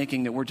pounded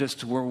thinking that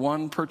we're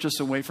one purchase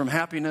away from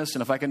happiness,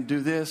 and if I can do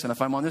this, and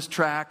if I'm on this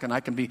track, and I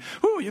can be,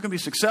 you can be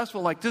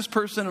successful like this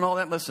person and all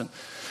that. Listen.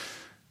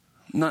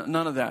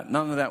 None of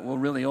that will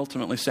really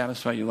ultimately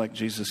satisfy you like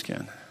Jesus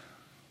can.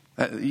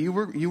 You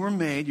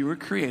were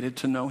created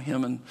to know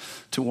him and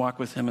to walk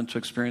with him and to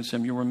experience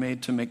him. You were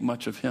made to make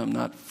much of him,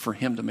 not for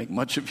him to make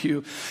much of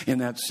you, in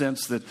that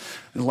sense that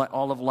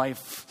all of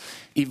life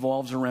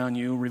evolves around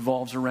you,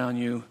 revolves around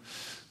you.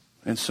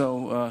 And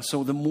so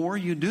the more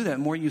you do that, the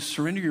more you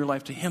surrender your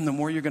life to him, the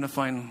more you're going to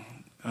find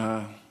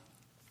that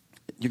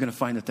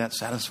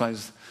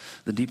satisfies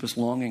the deepest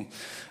longing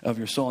of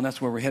your soul. And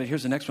that's where we're headed.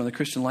 Here's the next one. The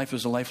Christian life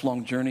is a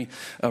lifelong journey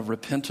of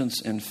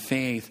repentance and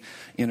faith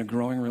in a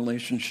growing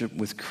relationship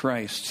with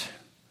Christ.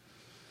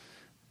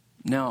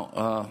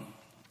 Now,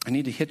 I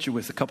need to hit you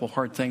with a couple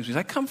hard things because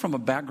I come from a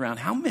background.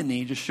 How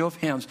many, just show of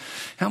hands,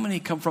 how many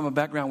come from a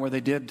background where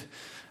they did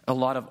a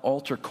lot of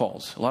altar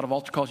calls? A lot of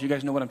altar calls. You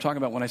guys know what I'm talking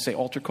about when I say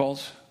altar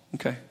calls?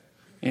 Okay.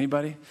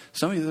 Anybody?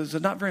 Some of you, there's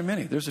not very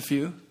many. There's a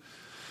few.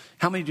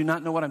 How many do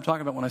not know what I'm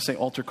talking about when I say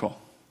altar call?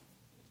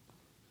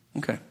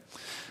 Okay.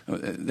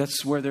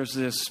 That's where there's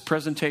this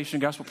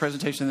presentation, gospel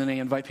presentation, and then they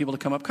invite people to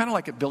come up, kind of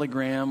like at Billy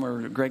Graham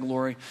or Greg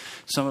Laurie,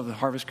 some of the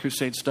Harvest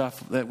Crusade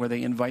stuff where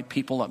they invite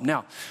people up.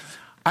 Now,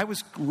 I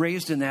was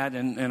raised in that,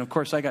 and of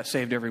course I got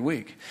saved every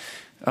week.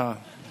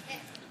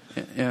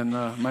 And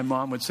my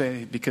mom would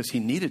say because he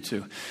needed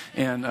to.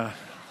 And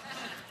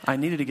I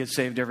needed to get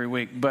saved every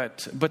week.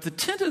 But the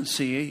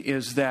tendency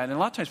is that, and a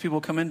lot of times people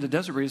come into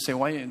Desert Breeze and say,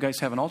 why do you guys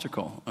have an altar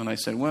call? And I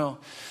said,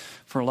 well,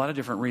 for a lot of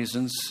different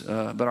reasons,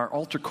 but our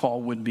altar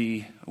call would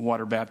be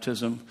water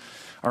baptism.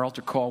 Our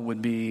altar call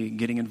would be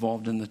getting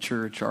involved in the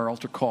church. Our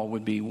altar call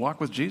would be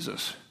walk with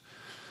Jesus.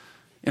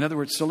 In other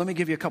words, so let me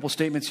give you a couple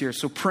statements here.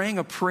 So praying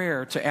a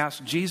prayer to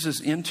ask Jesus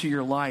into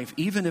your life,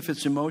 even if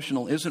it's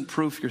emotional, isn't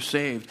proof you're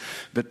saved,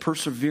 but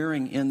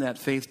persevering in that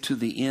faith to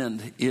the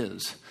end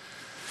is.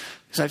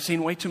 Because I've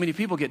seen way too many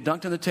people get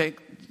dunked in the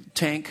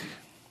tank,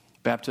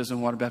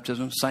 baptism, water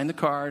baptism, sign the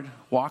card,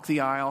 walk the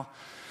aisle,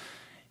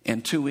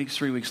 and 2 weeks,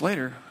 3 weeks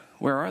later,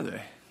 where are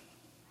they?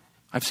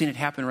 I've seen it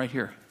happen right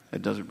here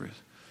at Desert Breeze.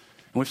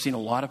 And we've seen a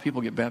lot of people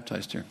get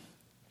baptized here.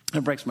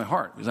 It breaks my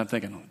heart because I'm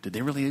thinking, did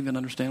they really even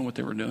understand what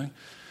they were doing?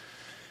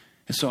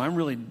 And so I'm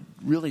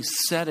really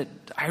set it.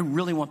 I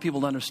really want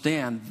people to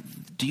understand.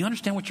 Do you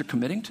understand what you're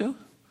committing to? Do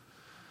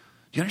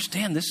you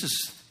understand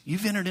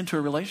you've entered into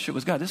a relationship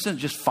with God. This isn't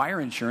just fire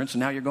insurance and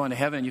now you're going to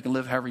heaven and you can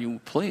live however you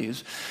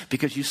please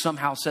because you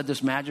somehow said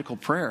this magical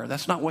prayer.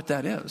 That's not what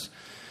that is.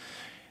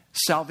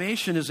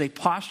 Salvation is a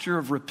posture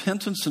of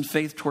repentance and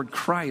faith toward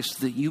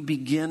Christ that you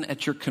begin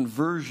at your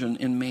conversion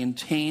and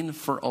maintain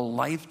for a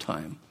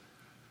lifetime.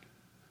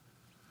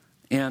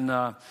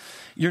 And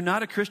you're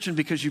not a Christian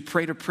because you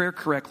prayed a prayer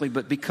correctly,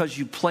 but because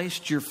you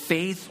placed your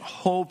faith,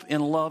 hope,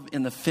 and love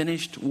in the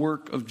finished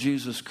work of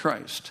Jesus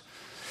Christ.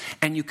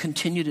 And you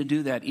continue to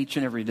do that each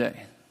and every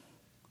day.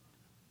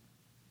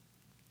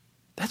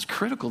 That's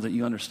critical that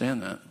you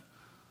understand that.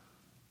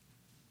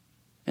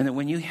 And that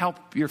when you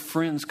help your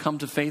friends come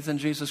to faith in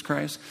Jesus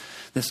Christ,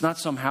 that's not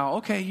somehow,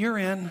 okay, you're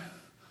in.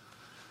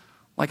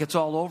 Like it's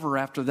all over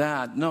after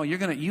that. No,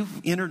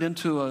 you've entered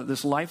into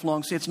this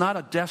lifelong, it's not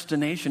a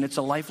destination, it's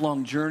a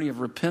lifelong journey of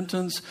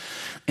repentance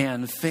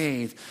and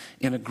faith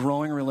in a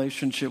growing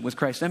relationship with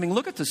Christ. I mean,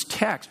 look at this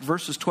text,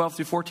 verses 12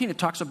 through 14. It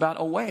talks about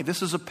a way.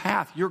 This is a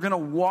path. You're going to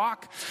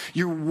walk.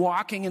 You're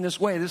walking in this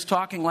way. This is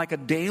talking like a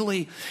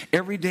daily,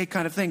 everyday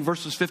kind of thing.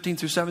 Verses 15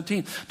 through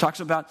 17 talks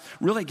about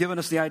really giving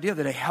us the idea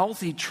that a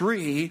healthy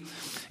tree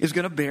is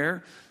going to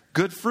bear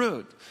good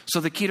fruit. So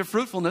the key to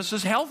fruitfulness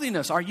is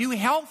healthiness. Are you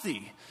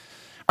healthy?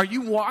 Are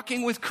you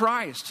walking with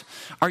Christ?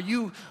 Are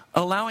you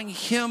allowing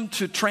Him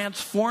to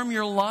transform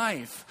your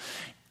life?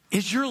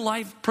 Is your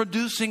life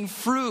producing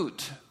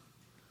fruit?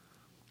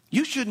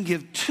 You shouldn't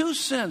give 2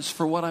 cents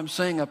for what I'm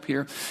saying up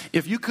here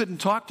if you couldn't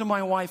talk to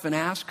my wife and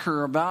ask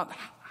her about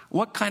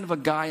what kind of a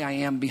guy I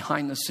am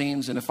behind the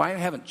scenes. And if I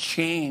haven't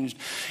changed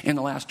in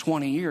the last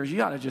 20 years,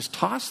 you ought to just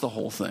toss the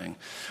whole thing.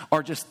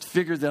 Or just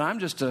figure that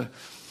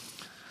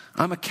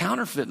I'm a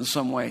counterfeit in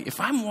some way.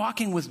 If I'm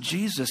walking with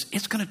Jesus,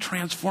 it's going to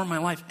transform my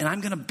life and I'm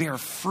going to bear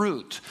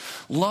fruit.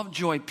 Love,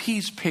 joy,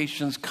 peace,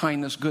 patience,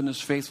 kindness, goodness,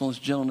 faithfulness,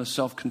 gentleness,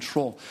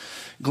 self-control.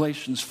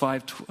 Galatians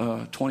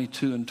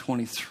 5:22 and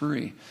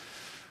 23.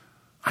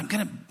 I'm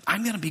going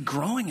to be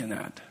growing in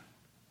that.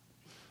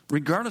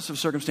 Regardless of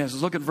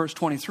circumstances. Look at verse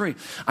 23.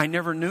 I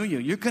never knew you.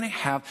 You're going to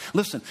have,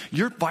 listen,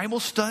 your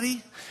Bible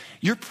study,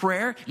 your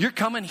prayer, you're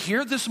coming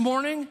here this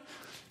morning.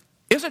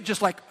 Isn't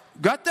just like,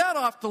 got that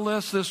off the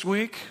list this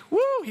week. Woo,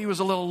 he was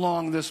a little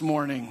long this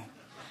morning.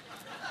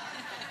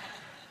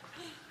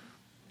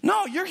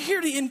 No, you're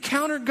here to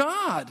encounter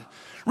God,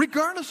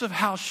 regardless of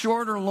how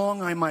short or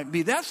long I might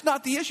be. That's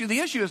not the issue. The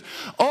issue is,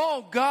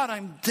 oh God,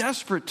 I'm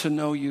desperate to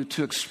know you,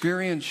 to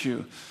experience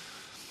you.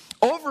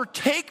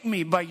 Overtake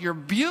me by your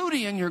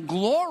beauty and your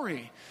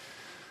glory.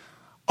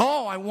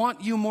 Oh, I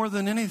want you more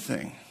than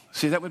anything.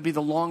 See, that would be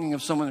the longing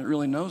of someone that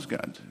really knows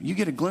God. You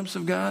get a glimpse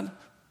of God,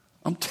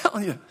 I'm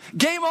telling you,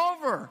 game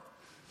over.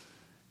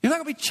 You're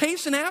not going to be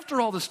chasing after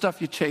all the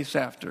stuff you chase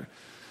after.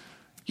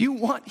 You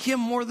want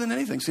Him more than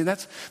anything. See,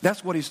 that's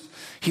what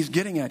he's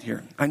getting at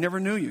here. I never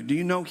knew you. Do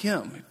you know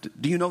Him?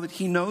 Do you know that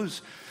He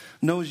knows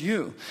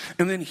you?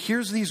 And then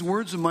hears these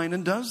words of mine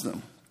and does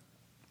them.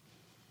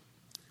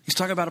 He's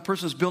talking about a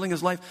person who's building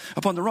his life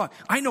upon the rock.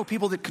 I know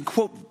people that can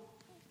quote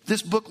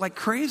this book like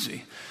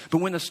crazy. But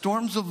when the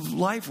storms of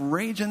life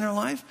rage in their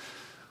life,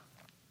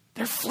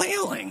 they're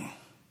flailing.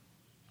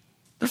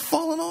 They're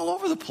falling all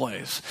over the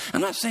place.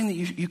 I'm not saying that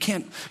you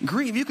can't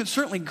grieve. You can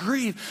certainly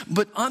grieve.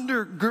 But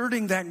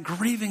undergirding that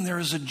grieving, there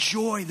is a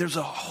joy. There's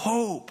a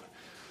hope.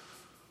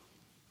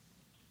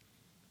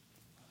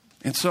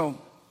 And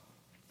so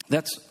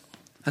that's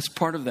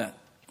part of that.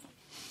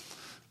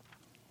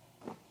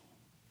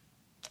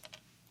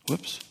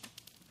 Whoops.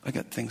 I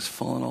got things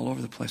falling all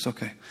over the place.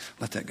 Okay,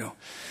 let that go.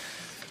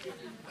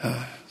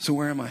 So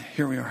where am I?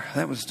 Here we are.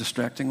 That was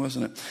distracting,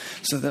 wasn't it?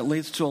 So that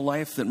leads to a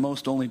life that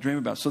most only dream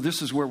about. So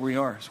this is where we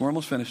are. So we're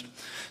almost finished.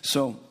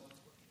 So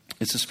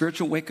it's a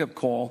spiritual wake-up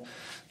call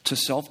to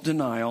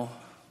self-denial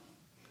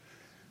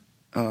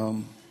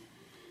that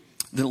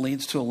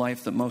leads to a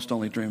life that most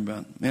only dream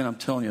about. Man, I'm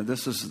telling you,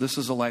 this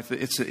is a life.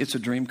 It's a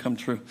dream come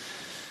true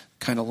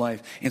kind of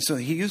life. And so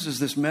he uses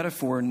this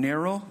metaphor,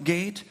 narrow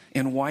gate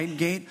and wide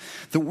gate.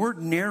 The word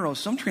narrow,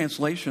 some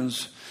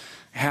translations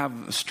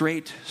have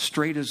straight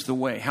is the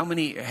way. How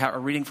many are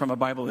reading from a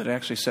Bible that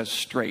actually says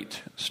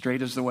straight?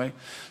 Straight is the way.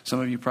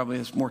 Some of you probably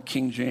have more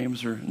King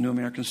James or New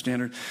American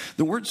Standard.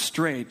 The word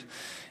straight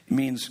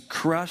means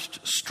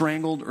crushed,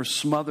 strangled, or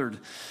smothered.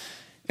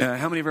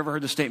 How many have ever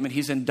heard the statement,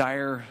 he's in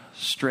dire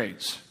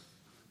straits?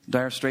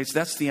 Dire straits,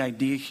 that's the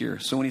idea here.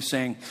 So when he's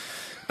saying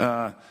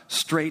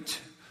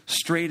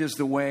Straight is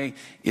the way.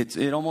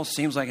 It almost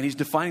seems like, and he's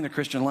defining the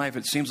Christian life,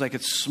 it seems like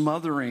it's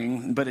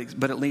smothering, but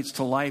it leads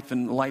to life,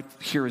 and life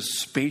here is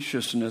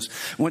spaciousness.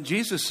 What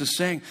Jesus is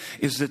saying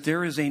is that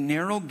there is a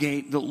narrow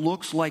gate that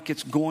looks like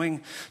it's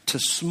going to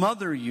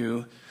smother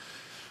you,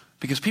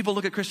 because people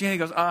look at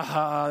Christianity and goes,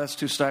 that's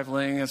too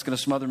stifling, that's going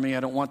to smother me,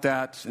 I don't want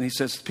that. And he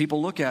says,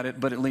 people look at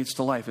it, but it leads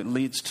to life. It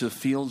leads to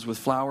fields with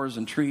flowers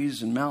and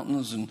trees and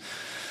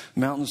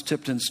mountains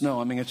tipped in snow.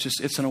 I mean,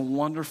 it's a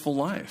wonderful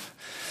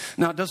life.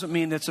 Now, it doesn't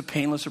mean it's a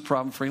painless or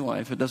problem-free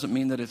life. It doesn't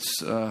mean that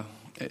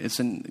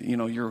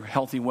you're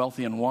healthy,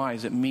 wealthy, and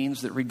wise. It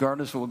means that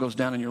regardless of what goes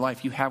down in your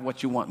life, you have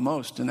what you want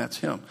most, and that's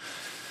Him.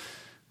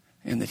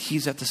 And that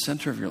He's at the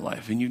center of your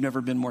life, and you've never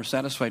been more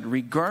satisfied,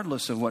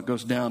 regardless of what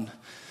goes down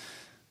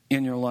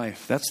in your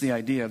life. That's the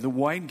idea. The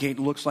wide gate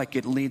looks like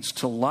it leads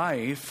to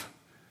life,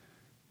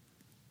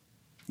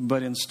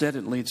 but instead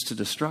it leads to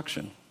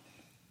destruction.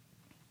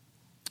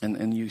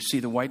 And you see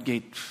the wide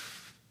gate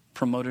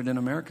promoted in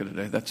America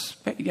today.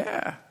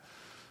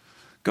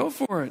 Go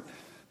for it.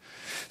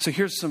 So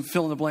here's some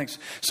fill in the blanks.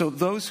 So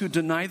those who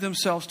deny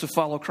themselves to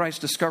follow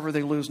Christ discover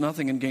they lose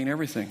nothing and gain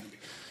everything.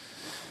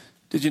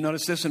 Did you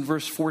notice this in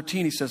verse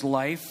 14? He says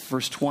life.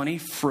 Verse 20,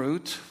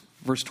 fruit.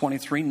 Verse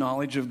 23,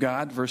 knowledge of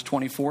God. Verse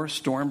 24,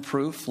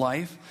 storm-proof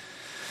life.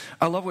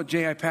 I love what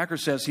J.I. Packer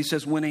says. He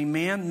says, when a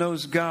man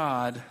knows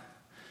God,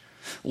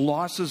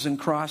 losses and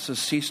crosses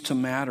cease to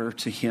matter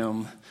to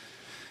him.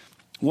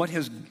 What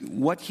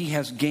he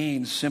has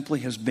gained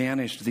simply has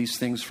banished these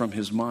things from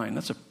his mind.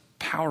 That's a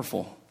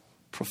powerful,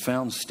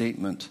 profound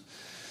statement.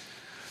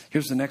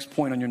 Here's the next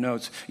point on your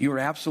notes. You are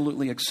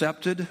absolutely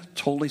accepted,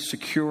 totally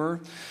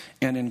secure,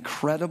 and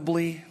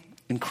incredibly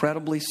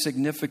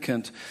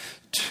significant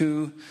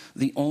to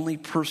the only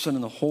person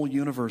in the whole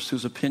universe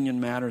whose opinion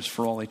matters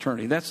for all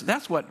eternity.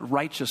 That's what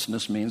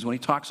righteousness means when he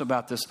talks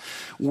about this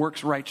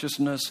works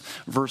righteousness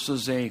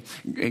versus a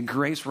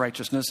grace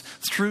righteousness.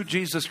 Through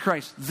Jesus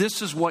Christ,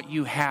 this is what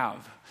you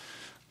have.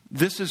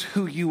 This is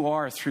who you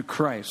are through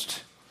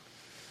Christ.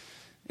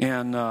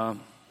 And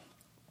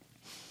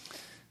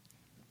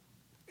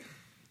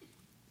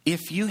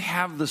if you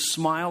have the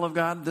smile of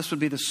God, this would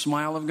be the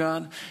smile of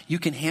God, you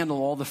can handle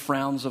all the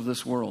frowns of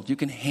this world. You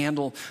can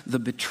handle the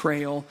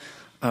betrayal,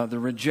 the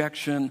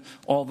rejection,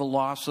 all the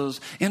losses.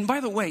 And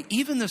by the way,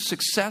 even the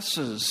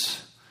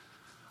successes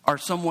are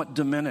somewhat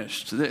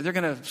diminished. They're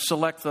going to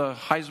select the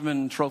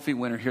Heisman Trophy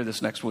winner here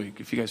this next week,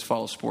 if you guys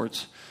follow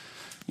sports,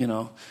 And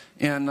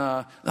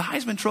the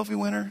Heisman Trophy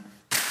winner,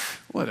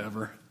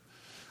 whatever.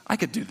 I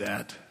could do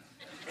that.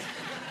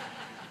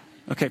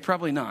 Okay,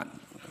 probably not.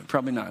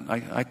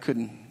 I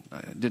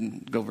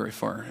didn't go very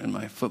far in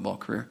my football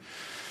career.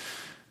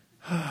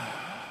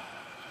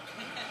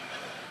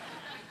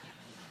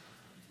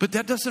 But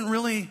that doesn't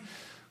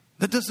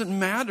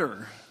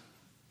matter.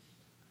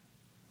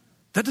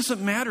 That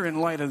doesn't matter in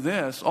light of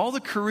this. All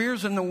the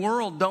careers in the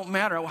world don't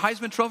matter. A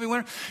Heisman Trophy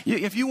winner,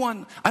 if you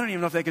won, I don't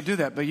even know if they could do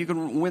that, but you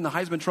can win the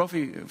Heisman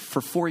Trophy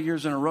for 4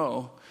 years in a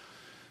row.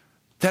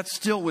 That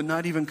still would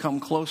not even come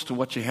close to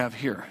what you have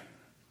here.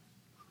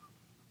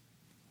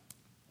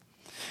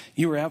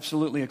 You are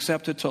absolutely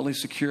accepted, totally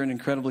secure, and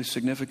incredibly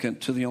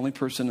significant to the only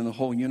person in the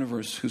whole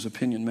universe whose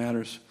opinion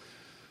matters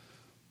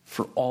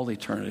for all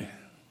eternity.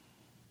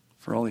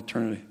 For all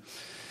eternity.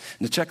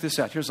 Now check this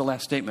out. Here's the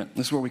last statement.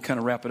 This is where we kind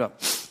of wrap it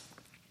up.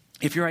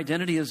 If your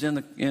identity is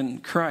in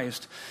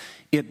Christ,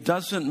 it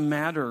doesn't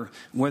matter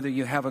whether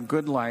you have a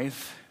good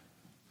life,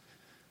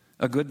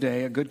 a good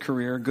day, a good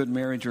career, a good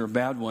marriage, or a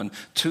bad one.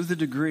 To the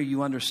degree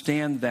you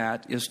understand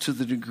that is to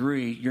the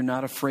degree you're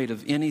not afraid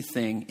of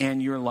anything,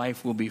 and your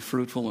life will be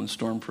fruitful and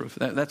storm-proof.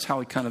 That's how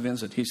he kind of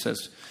ends it.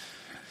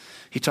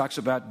 He talks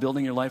about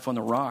building your life on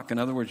the rock. In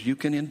other words, you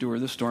can endure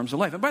the storms of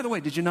life. And by the way,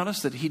 did you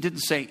notice that he didn't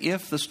say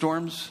if the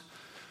storms?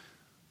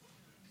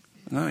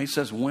 No, he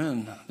says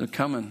when they're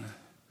coming.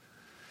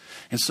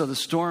 And so the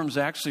storms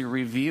actually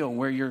reveal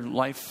where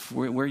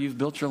you've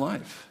built your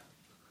life.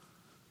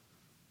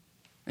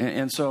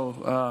 And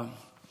so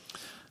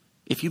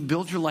if you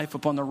build your life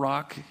upon the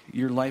rock,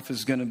 your life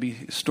is going to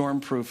be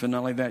storm-proof. And not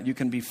only that, you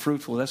can be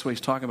fruitful. That's what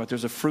he's talking about.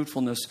 There's a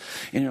fruitfulness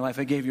in your life.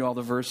 I gave you all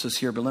the verses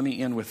here, but let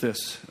me end with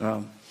this.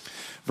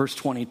 Verse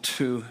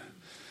 22,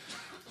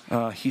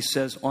 he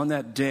says, on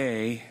that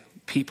day,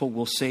 people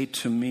will say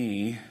to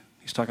me,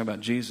 he's talking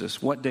about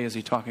Jesus. What day is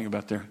he talking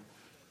about there?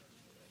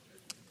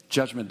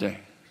 Judgment day.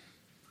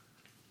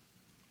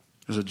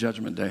 There's a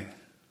judgment day.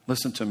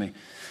 Listen to me.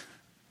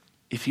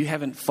 If you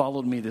haven't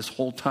followed me this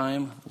whole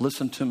time,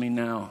 listen to me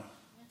now.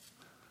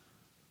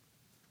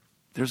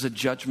 There's a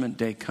judgment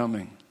day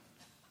coming.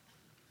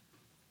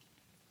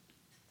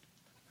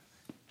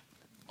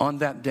 On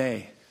that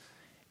day,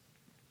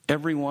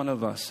 every one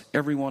of us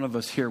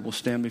here will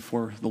stand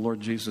before the Lord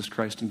Jesus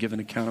Christ and give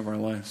an account of our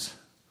lives.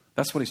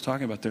 That's what he's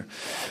talking about there.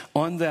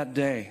 On that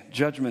day,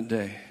 judgment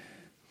day.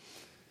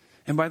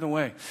 And by the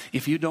way,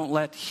 if you don't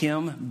let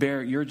him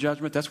bear your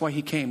judgment, that's why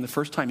he came. The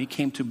first time he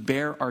came to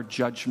bear our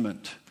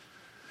judgment.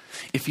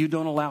 If you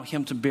don't allow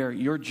him to bear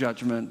your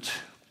judgment,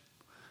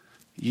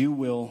 you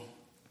will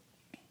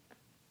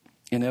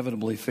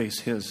inevitably face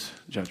his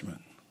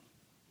judgment.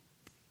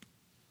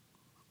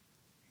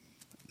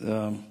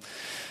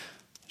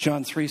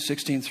 John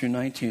 3:16 through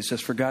 19, it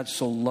says, "For God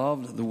so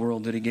loved the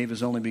world that he gave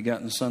his only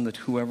begotten Son, that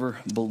whoever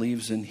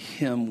believes in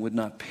him would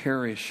not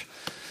perish,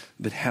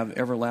 but have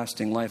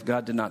everlasting life.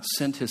 God did not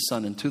send his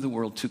Son into the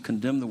world to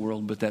condemn the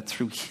world, but that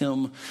through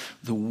him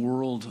the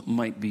world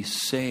might be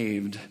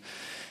saved."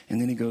 And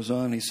then he goes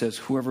on, he says,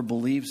 "Whoever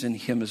believes in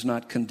him is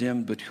not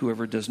condemned, but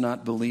whoever does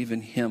not believe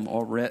in him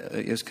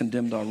is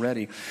condemned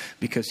already,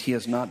 because he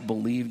has not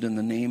believed in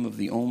the name of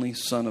the only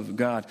Son of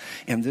God.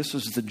 And this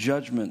is the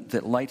judgment,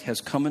 that light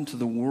has come into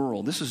the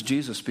world." This is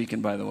Jesus speaking,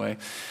 by the way.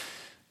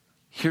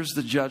 Here's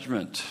the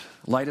judgment.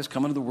 Light has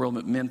come into the world,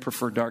 but men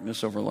prefer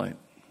darkness over light.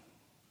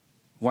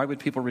 Why would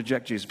people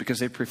reject Jesus? Because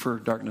they prefer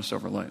darkness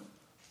over light.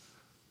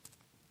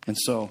 And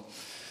so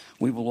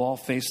we will all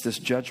face this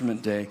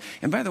judgment day.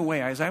 And by the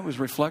way, as I was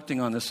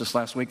reflecting on this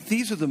last week,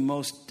 these are the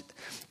most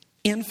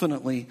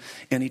infinitely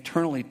and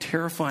eternally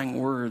terrifying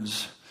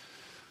words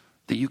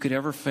that you could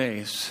ever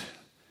face.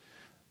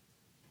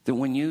 That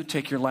when you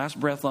take your last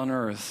breath on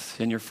earth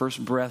and your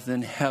first breath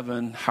in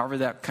heaven, however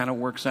that kind of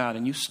works out,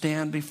 and you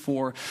stand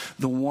before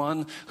the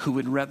one who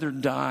would rather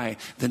die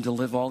than to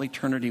live all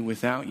eternity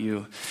without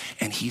you,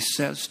 and he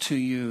says to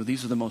you,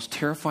 these are the most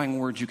terrifying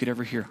words you could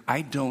ever hear: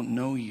 "I don't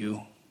know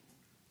you."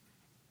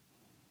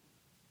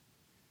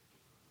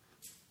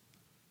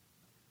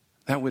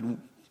 That would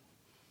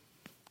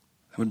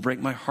break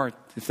my heart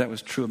if that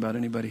was true about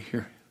anybody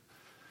here.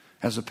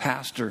 As a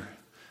pastor,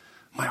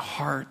 my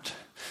heart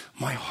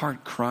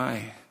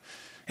cry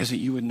is that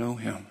you would know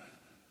him.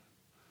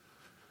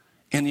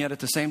 And yet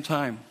at the same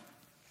time,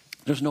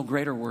 there's no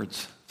greater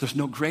words. There's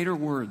no greater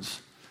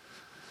words.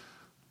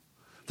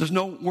 There's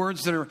no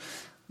words that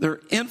they're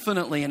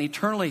infinitely and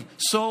eternally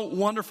so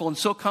wonderful and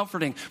so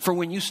comforting for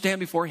when you stand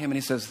before him and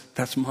he says,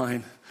 "That's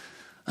mine.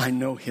 I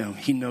know him.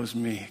 He knows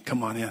me.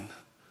 Come on in."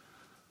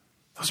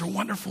 Those are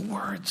wonderful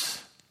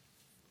words.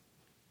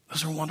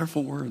 Those are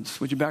wonderful words.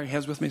 Would you bow your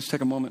heads with me? Just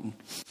take a moment. And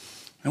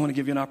I want to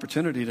give you an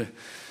opportunity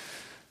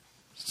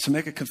to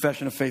make a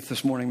confession of faith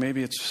this morning.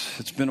 Maybe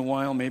it's been a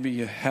while. Maybe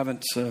you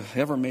haven't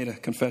ever made a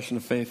confession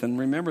of faith. And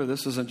remember,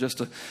 this isn't just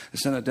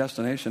it's not a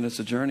destination. It's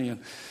a journey. And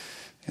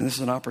this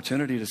is an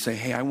opportunity to say,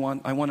 hey, I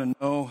want to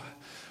know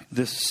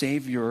this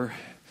Savior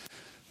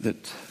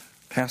that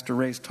Pastor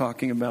Ray's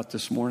talking about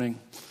this morning.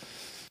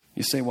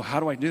 You say, well, how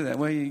do I do that?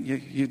 Well,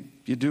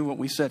 you do what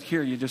we said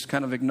here. You just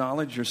kind of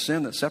acknowledge your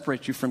sin that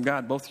separates you from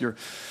God, both your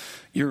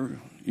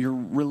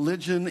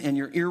religion and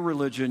your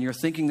irreligion. You're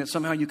thinking that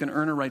somehow you can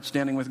earn a right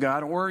standing with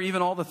God, or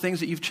even all the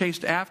things that you've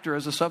chased after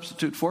as a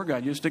substitute for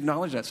God. You just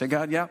acknowledge that. Say,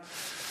 God, yeah,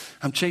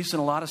 I'm chasing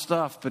a lot of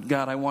stuff, but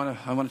God, I want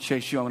to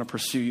chase you. I want to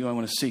pursue you. I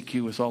want to seek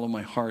you with all of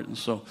my heart. And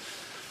so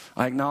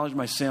I acknowledge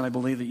my sin. I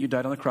believe that you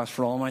died on the cross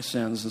for all my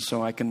sins. And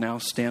so I can now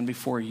stand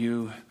before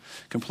you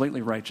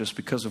completely righteous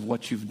because of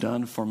what you've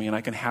done for me. And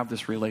I can have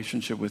this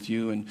relationship with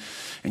you. And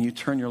you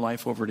turn your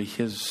life over to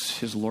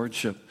his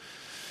lordship.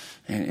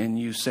 And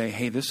you say,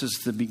 hey, this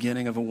is the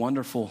beginning of a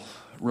wonderful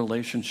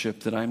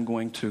relationship that I'm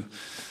going to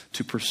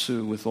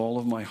pursue with all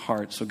of my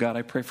heart. So God,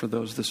 I pray for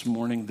those this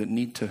morning that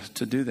need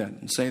to do that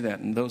and say that.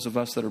 And those of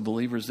us that are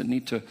believers that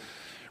need to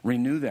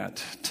renew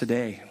that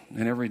today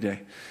and every day.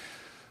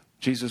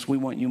 Jesus, we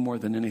want you more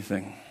than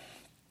anything.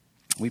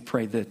 We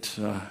pray that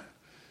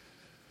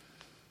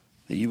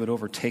you would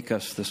overtake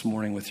us this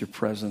morning with your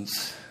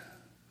presence.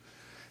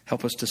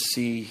 Help us to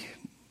see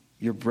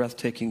your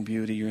breathtaking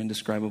beauty, your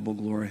indescribable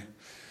glory.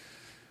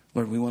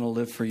 Lord, we want to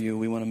live for you.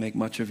 We want to make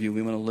much of you.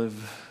 We want to live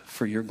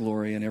for your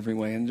glory in every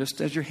way. And just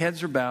as your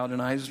heads are bowed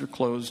and eyes are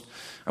closed,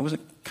 I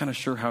wasn't kind of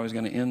sure how I was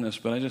going to end this,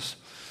 but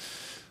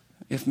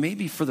if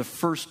maybe for the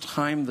first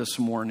time this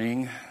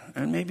morning,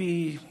 and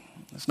maybe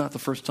it's not the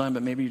first time,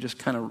 but maybe you're just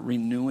kind of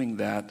renewing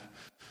that.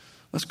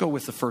 Let's go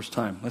with the first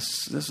time.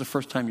 This is the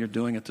first time you're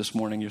doing it this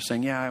morning. You're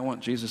saying, yeah, I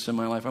want Jesus in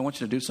my life. I want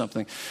you to do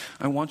something.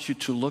 I want you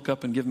to look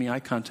up and give me eye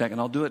contact.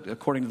 And I'll do it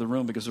according to the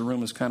room because the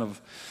room is kind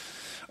of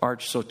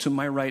arched. So to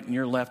my right and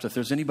your left, if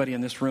there's anybody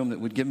in this room that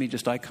would give me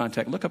just eye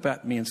contact, look up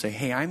at me and say,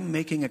 hey, I'm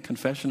making a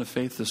confession of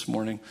faith this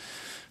morning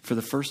for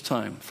the first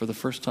time. For the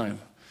first time.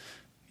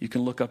 You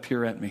can look up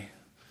here at me.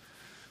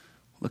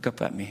 Look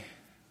up at me.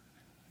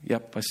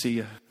 Yep, I see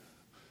you.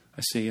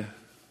 I see you.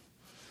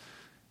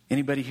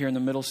 Anybody here in the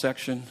middle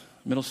section?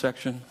 Middle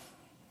section?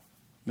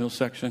 Middle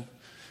section?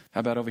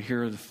 How about over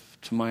here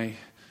to my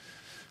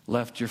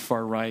left, your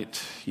far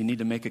right? You need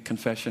to make a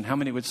confession. How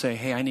many would say,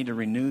 hey, I need to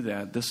renew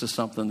that? This is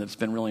something that's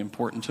been really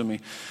important to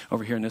me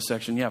over here in this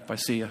section. Yep, I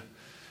see you.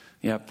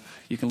 Yep,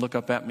 you can look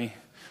up at me.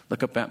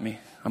 Look up at me.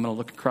 I'm going to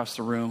look across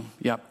the room.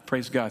 Yep,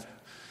 praise God.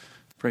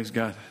 Praise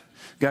God.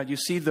 God, you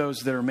see those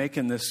that are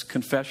making this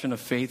confession of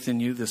faith in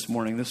you this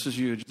morning. This is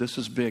huge. This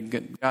is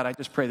big. God, I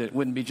just pray that it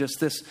wouldn't be just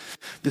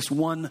this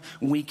one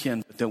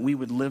weekend, but that we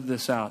would live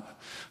this out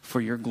for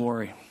your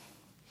glory.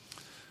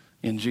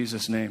 In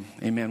Jesus' name,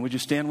 amen. Would you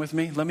stand with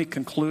me? Let me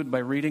conclude by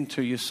reading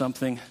to you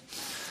something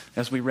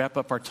as we wrap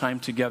up our time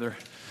together.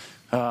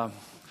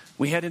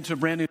 We head into a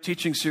brand new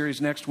teaching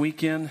series next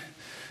weekend.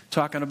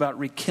 talking about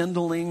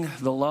rekindling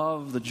the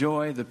love, the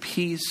joy, the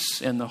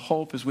peace, and the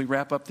hope as we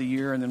wrap up the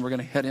year. And then we're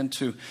going to head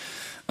into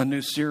a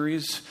new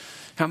series.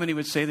 How many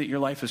would say that your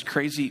life is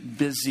crazy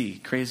busy?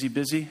 Crazy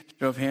busy?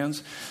 Show of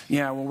hands.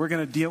 Yeah, well, we're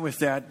going to deal with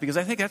that because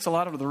I think that's a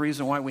lot of the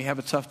reason why we have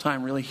a tough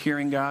time really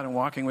hearing God and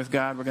walking with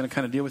God. We're going to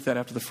kind of deal with that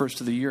after the first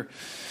of the year.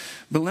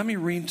 But let me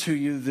read to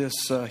you this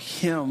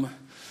hymn.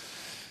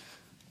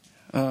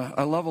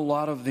 I love a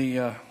lot of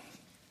the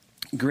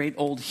great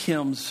old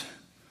hymns.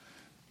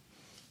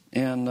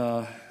 And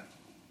let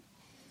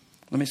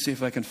me see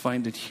if I can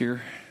find it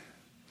here.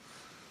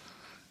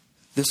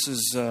 This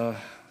is...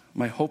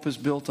 My hope is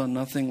built on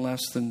nothing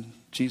less than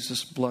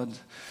Jesus' blood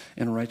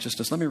and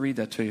righteousness. Let me read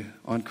that to you.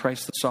 On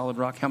Christ the solid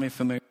rock. How many are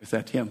familiar with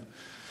that hymn?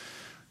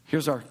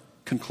 Here's our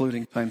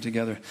concluding time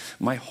together.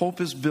 My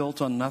hope is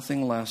built on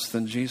nothing less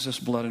than Jesus'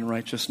 blood and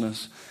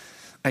righteousness.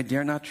 I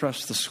dare not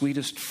trust the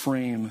sweetest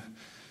frame,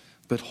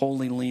 but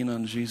wholly lean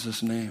on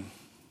Jesus' name.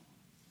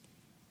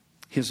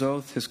 His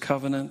oath, His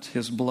covenant,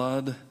 His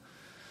blood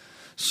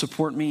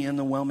support me in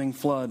the whelming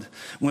flood.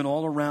 When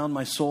all around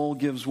my soul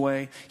gives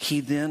way,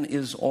 He then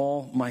is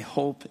all my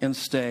hope and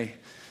stay.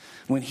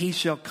 When He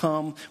shall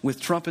come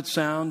with trumpet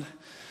sound,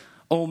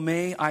 oh,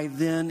 may I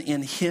then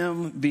in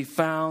Him be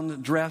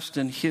found, dressed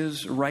in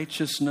His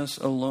righteousness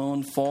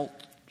alone,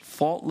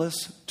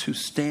 faultless to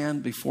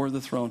stand before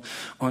the throne.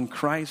 On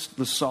Christ,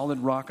 the solid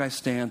rock, I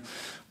stand.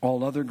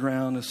 All other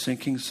ground is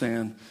sinking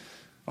sand.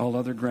 All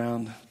other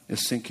ground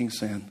is sinking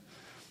sand.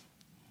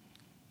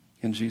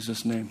 In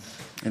Jesus' name.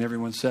 And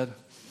everyone said,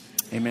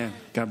 amen.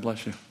 God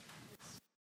bless you.